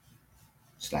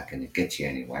 It's not going to get you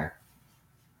anywhere.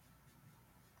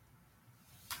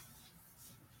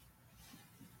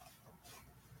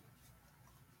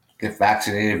 Get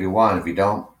vaccinated if you want. If you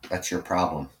don't, that's your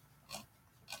problem.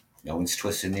 No one's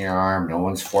twisting your arm. No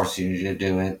one's forcing you to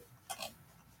do it.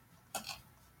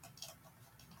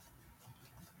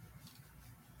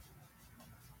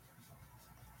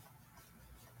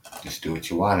 Just do what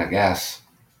you want, I guess.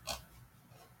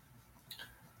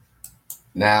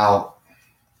 Now,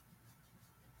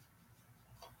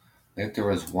 I think there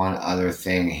was one other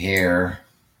thing here.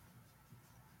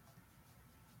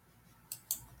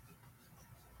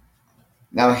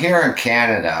 Now, here in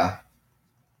Canada,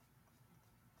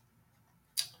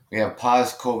 we have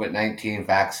paused COVID-19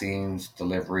 vaccines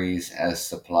deliveries as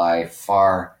supply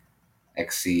far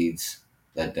exceeds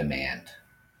the demand.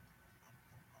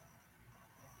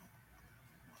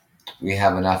 We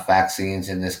have enough vaccines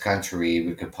in this country.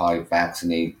 We could probably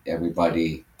vaccinate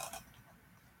everybody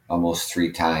almost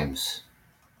 3 times.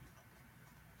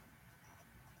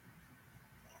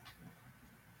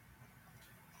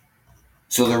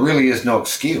 So there really is no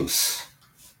excuse.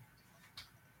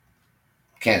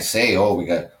 Can't say, we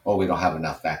don't have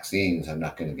enough vaccines, I'm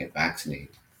not going to get vaccinated.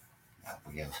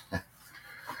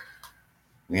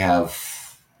 We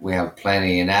have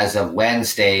plenty. And as of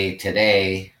Wednesday,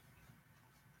 today,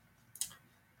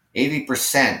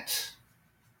 80%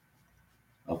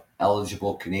 of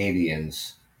eligible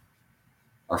Canadians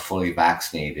are fully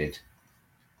vaccinated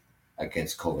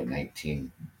against COVID-19.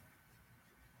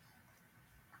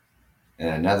 And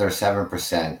another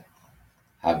 7%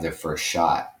 have their first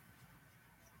shot.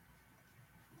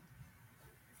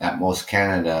 At most,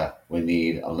 Canada would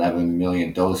need 11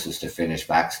 million doses to finish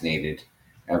vaccinated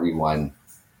everyone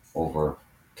over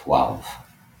 12.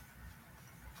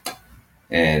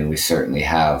 And we certainly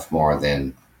have more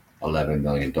than 11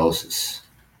 million doses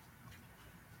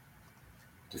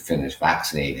to finish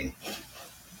vaccinating.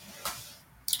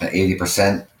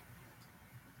 80%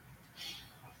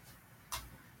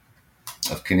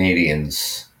 of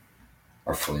Canadians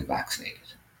are fully vaccinated.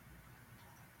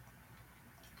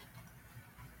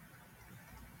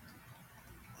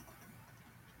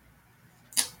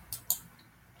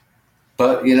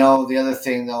 But, the other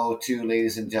thing, though, too,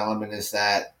 ladies and gentlemen, is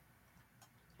that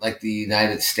like the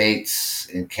United States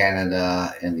and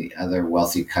Canada and the other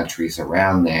wealthy countries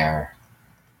around there,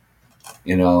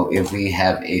 if we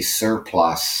have a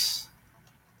surplus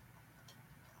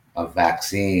of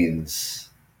vaccines,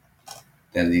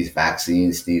 then these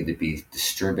vaccines need to be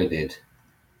distributed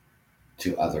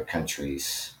to other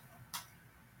countries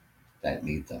that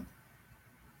need them.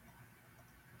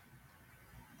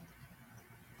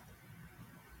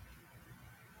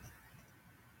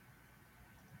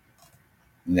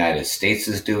 The United States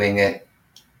is doing it.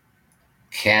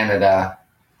 Canada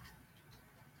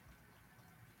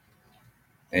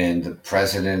and the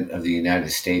President of the United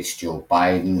States, Joe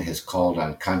Biden, has called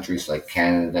on countries like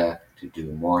Canada to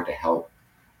do more to help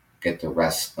get the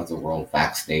rest of the world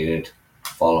vaccinated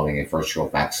following a virtual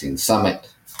vaccine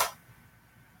summit.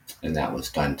 And that was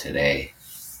done today.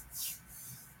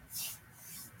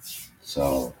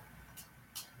 So,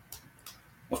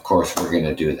 of course, we're going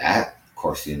to do that. Of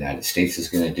course, the United States is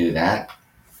going to do that.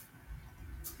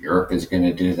 Europe is going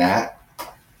to do that.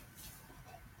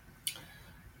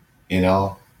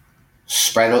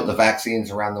 Spread out the vaccines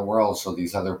around the world so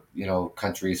these other,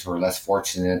 countries who are less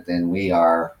fortunate than we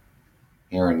are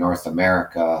here in North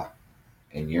America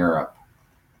and Europe,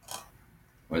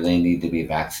 where they need to be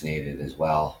vaccinated as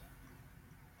well.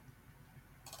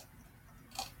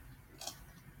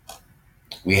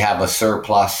 We have a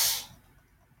surplus.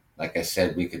 Like I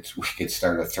said, we could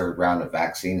start a 3rd round of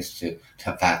vaccines to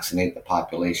vaccinate the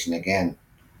population again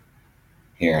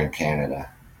here in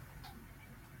Canada.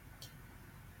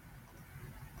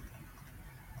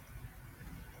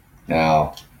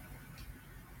 Now,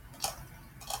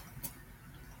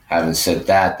 having said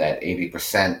that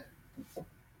 80%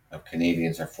 of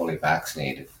Canadians are fully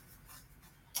vaccinated.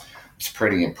 It's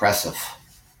pretty impressive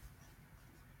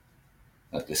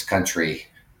that this country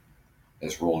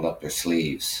has rolled up their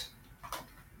sleeves,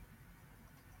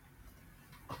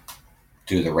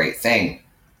 do the right thing,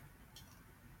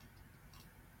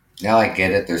 Now I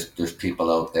get it. There's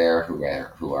people out there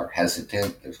who are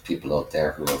hesitant. There's people out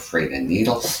there who are afraid of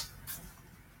needles.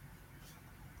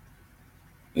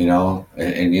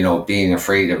 And being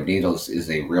afraid of needles is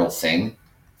a real thing.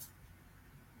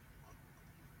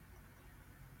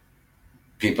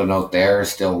 People out there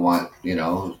still want,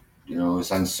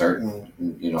 is uncertain,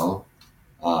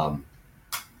 um,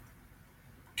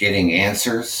 getting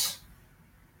answers.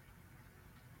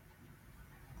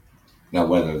 Now,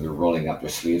 whether they're rolling up their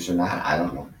sleeves or not, I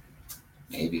don't know.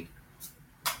 Maybe.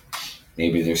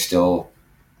 Maybe they're still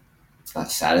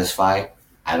not satisfied.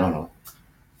 I don't know.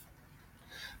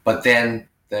 But then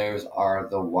there's are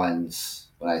the ones,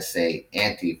 when I say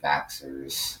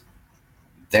anti-vaxxers,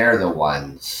 they're the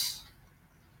ones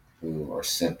who are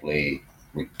simply,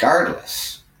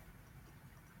 regardless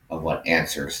of what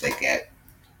answers they get,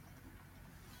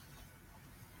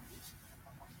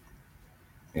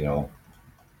 you know,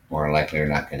 more likely they're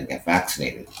not going to get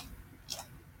vaccinated.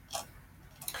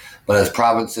 But as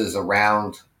provinces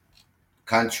around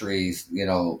countries,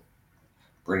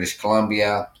 British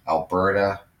Columbia,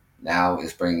 Alberta now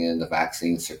is bringing in the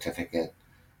vaccine certificate,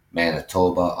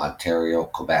 Manitoba, Ontario,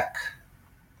 Quebec,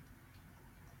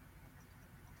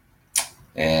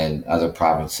 and other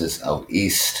provinces out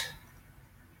east.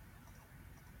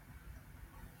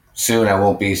 Soon I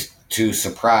won't be too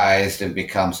surprised if it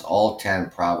becomes all 10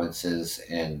 provinces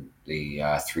and the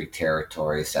 3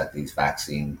 territories that these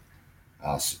vaccine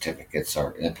certificates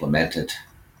are implemented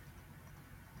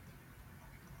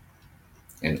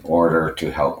in order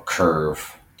to help curb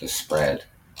the spread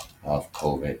of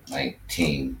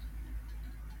COVID-19,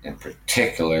 and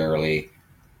particularly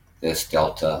this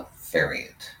Delta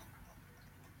variant.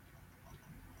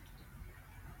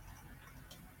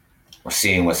 We're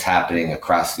seeing what's happening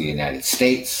across the United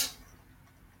States,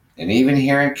 and even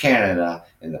here in Canada,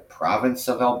 in the province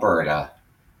of Alberta.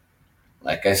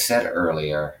 Like I said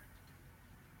earlier,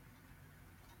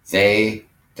 their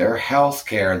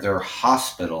healthcare, their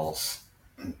hospitals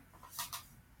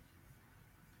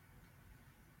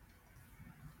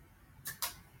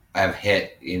have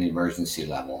hit an emergency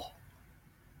level.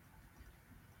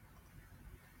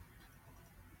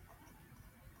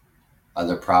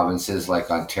 Other provinces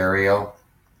like Ontario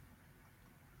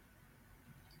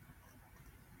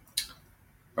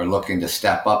are looking to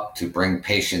step up to bring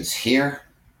patients here.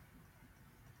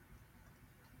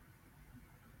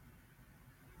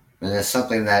 And it's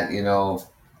something that,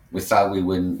 we thought we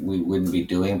wouldn't be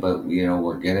doing, but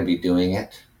we're going to be doing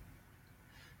it.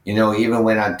 Even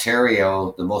when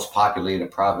Ontario, the most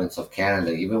populated province of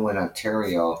Canada, even when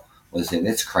Ontario was in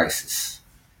its crisis,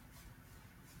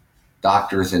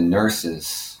 doctors and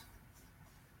nurses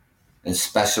and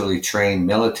specially trained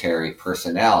military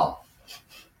personnel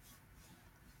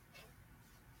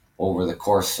over the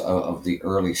course of the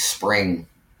early spring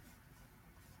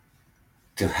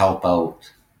to help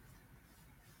out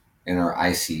in our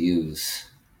ICUs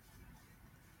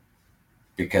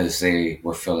because they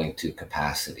were filling to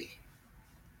capacity.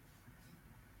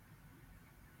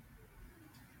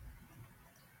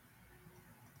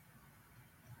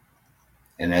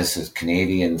 And as the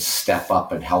Canadians step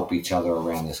up and help each other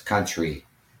around this country,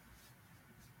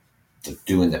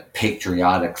 doing the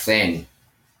patriotic thing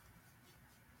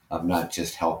of not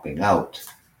just helping out,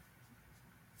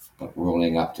 but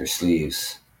rolling up their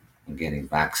sleeves and getting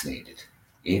vaccinated.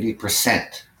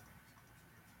 80%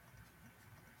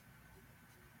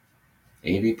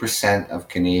 of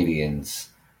Canadians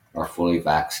are fully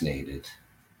vaccinated.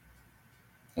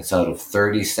 That's out of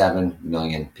 37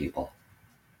 million people.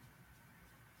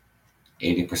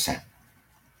 80%.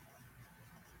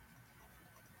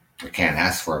 I can't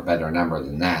ask for a better number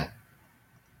than that.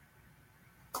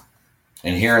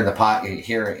 And here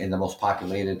in the most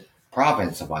populated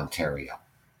province of Ontario,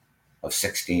 of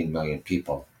 16 million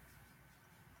people,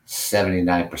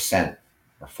 79%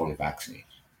 are fully vaccinated.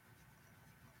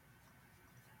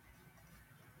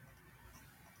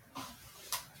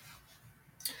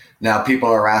 Now, people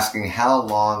are asking, how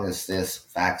long is this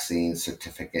vaccine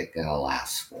certificate going to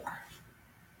last for?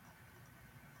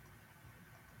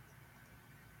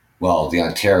 Well, the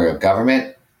Ontario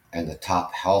government and the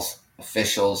top health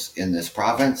officials in this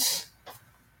province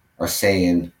are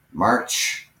saying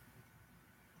March,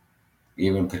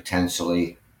 even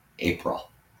potentially April.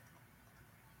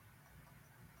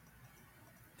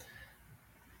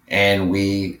 And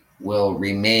we will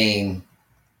remain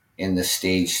in the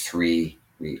stage 3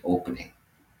 reopening.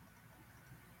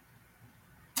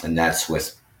 And that's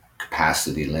with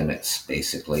capacity limits,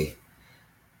 basically.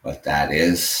 What that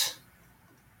is,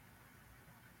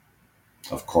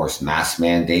 of course, mask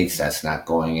mandates, that's not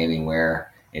going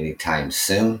anywhere anytime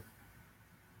soon.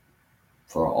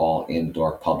 for all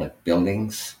indoor public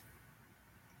buildings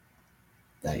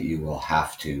that you will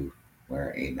have to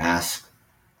wear a mask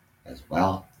as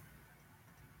well.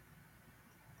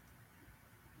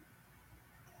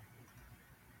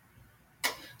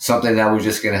 Something that we're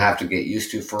just going to have to get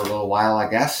used to for a little while, I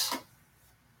guess.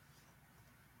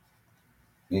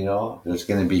 There's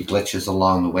going to be glitches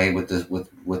along the way with the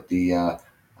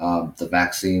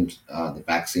vaccine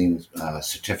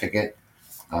certificate,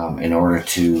 in order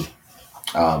to,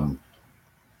 um,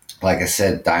 like I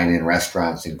said, dine in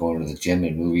restaurants and going to the gym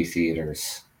and movie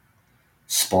theaters,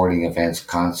 sporting events,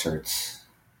 concerts,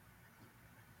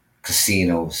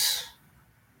 casinos.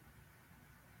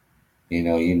 You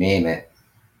name it.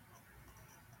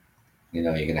 You're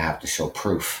going to have to show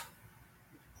proof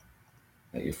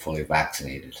that you're fully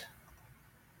vaccinated.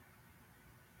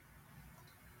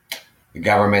 The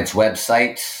government's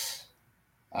website,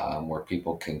 where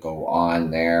people can go on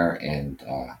there and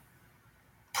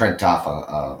print off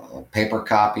a paper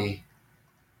copy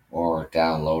or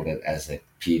download it as a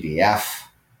PDF.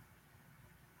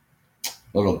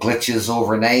 Little glitches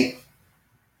overnight,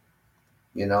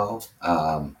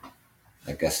 I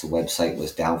guess the website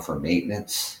was down for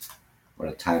maintenance. What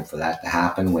a time for that to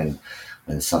happen when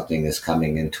something is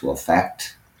coming into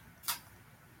effect.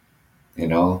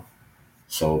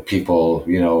 So people,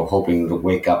 hoping to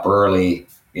wake up early,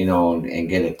 and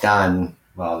get it done.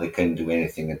 Well, they couldn't do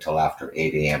anything until after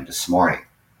 8 a.m. this morning,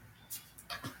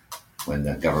 when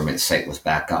the government site was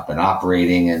back up and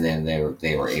operating, and then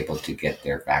they were able to get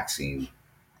their vaccine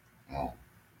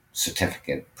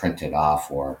certificate printed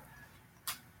off or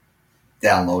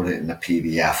download it in a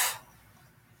PDF.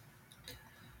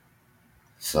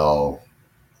 So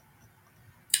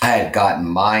I had gotten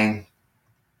mine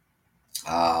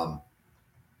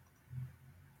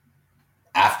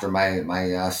after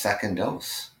my second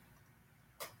dose,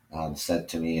 sent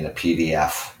to me in a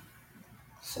PDF.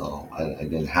 So I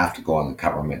didn't have to go on the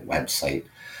government website.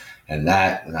 And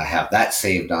I have that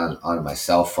saved on my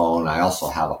cell phone. I also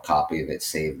have a copy of it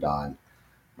saved on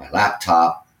my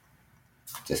laptop,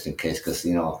 just in case, because,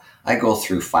 I go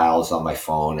through files on my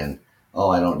phone and,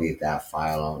 I don't need that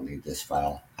file, I don't need this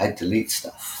file. I delete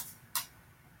stuff.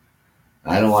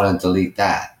 I don't want to delete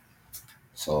that.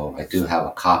 So I do have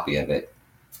a copy of it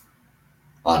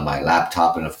on my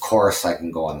laptop, and of course I can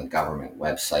go on the government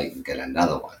website and get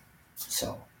another one.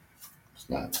 So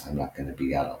I'm not going to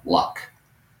be out of luck.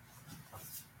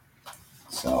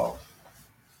 So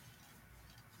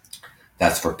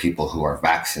that's for people who are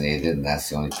vaccinated, and that's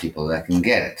the only people that can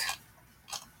get it.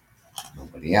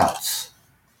 Nobody else.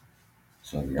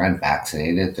 So if you're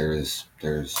unvaccinated, there's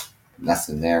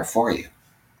nothing there for you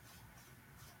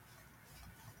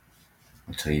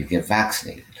until you get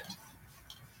vaccinated.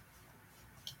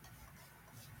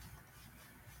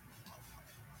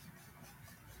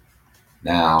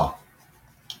 Now,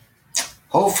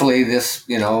 hopefully this,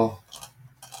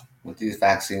 with these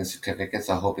vaccine certificates,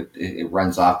 I hope it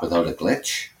runs off without a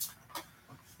glitch.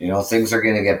 Things are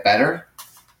going to get better,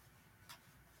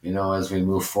 as we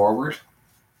move forward.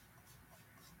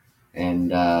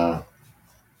 And, all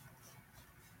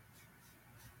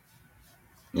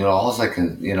I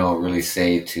can, really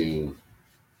say to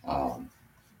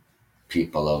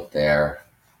people out there,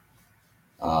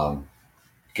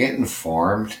 get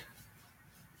informed,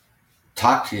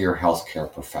 talk to your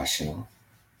healthcare professional.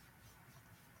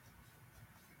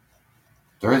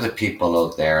 They're the people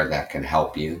out there that can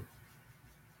help you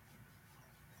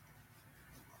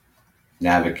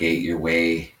navigate your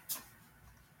way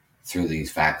through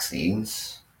these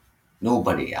vaccines.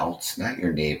 Nobody else, not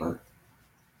your neighbor.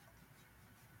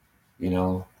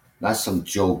 Not some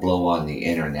Joe Blow on the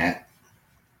internet,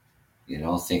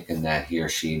 thinking that he or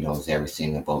she knows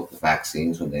everything about the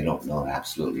vaccines when they don't know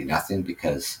absolutely nothing,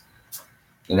 because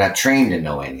they're not trained to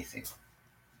know anything.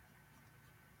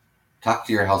 Talk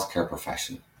to your healthcare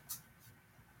professional.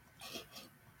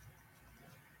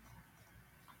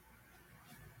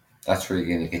 That's where you're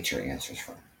going to get your answers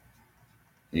from.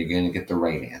 You're going to get the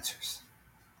right answers.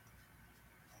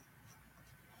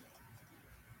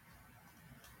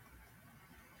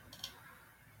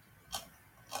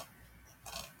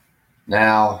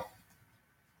 Now,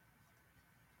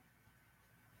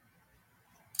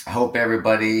 I hope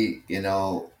everybody,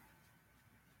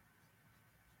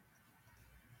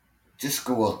 just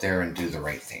go out there and do the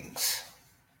right things.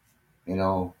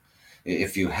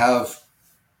 If you have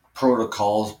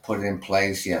protocols put in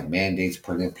place, you have mandates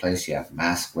put in place, you have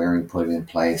mask wearing put in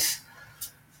place,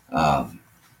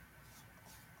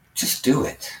 just do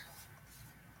it.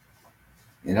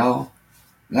 Enough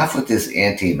with this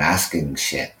anti-masking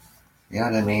shit. You know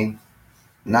what I mean?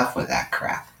 Enough with that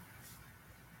crap.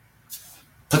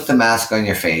 Put the mask on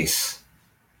your face.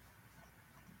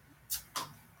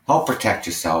 Help protect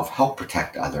yourself. Help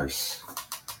protect others.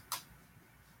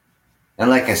 And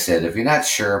like I said, if you're not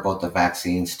sure about the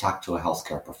vaccines, talk to a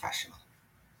healthcare professional.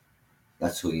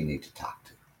 That's who you need to talk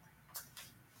to.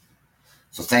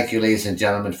 So thank you, ladies and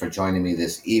gentlemen, for joining me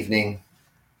this evening.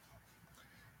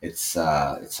 It's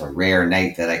a rare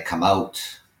night that I come out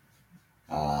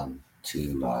to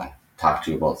talk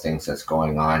to you about things that's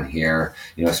going on here,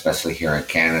 especially here in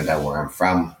Canada where I'm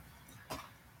from,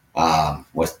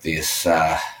 with this,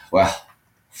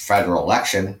 federal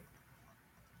election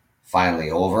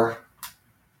finally over,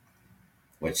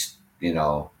 which,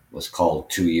 was called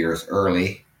 2 years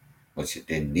early, which it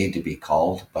didn't need to be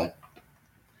called, but,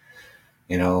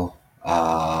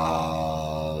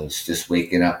 it's just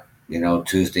waking up,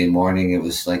 Tuesday morning, it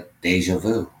was like deja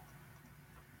vu,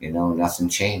 nothing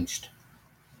changed.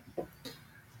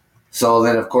 So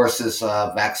then, of course, this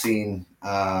vaccine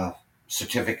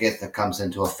certificate that comes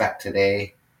into effect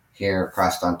today here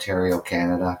across Ontario,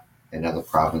 Canada, and other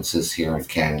provinces here in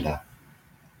Canada.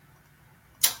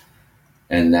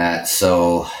 And that,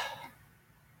 so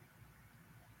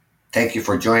thank you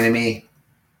for joining me.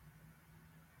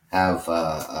 Have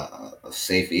a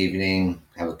safe evening,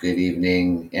 have a good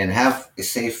evening, and have a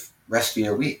safe rest of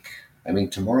your week. I mean,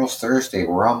 tomorrow's Thursday.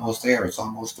 We're almost there. It's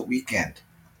almost the weekend.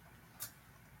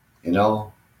 Think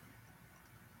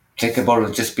about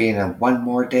it just being one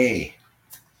more day.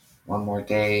 One more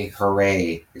day.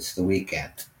 Hooray. It's the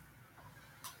weekend.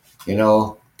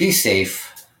 Be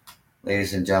safe,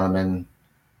 ladies and gentlemen.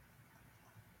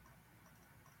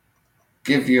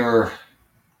 Give your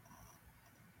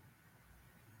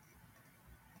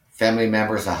family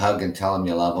members a hug and tell them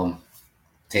you love them.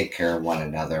 Take care of one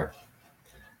another.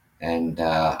 And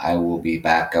I will be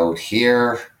back out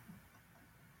here.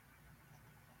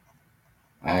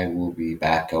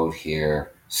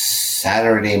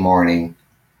 Saturday morning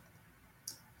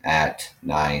at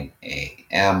 9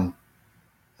 a.m.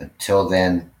 Until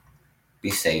then,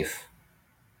 be safe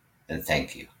and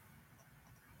thank you.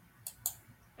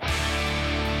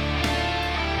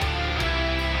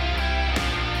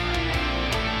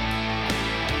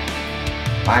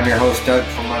 I'm your host, Doug,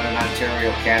 from London,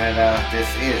 Ontario, Canada. This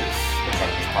is the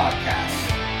Truckers Podcast.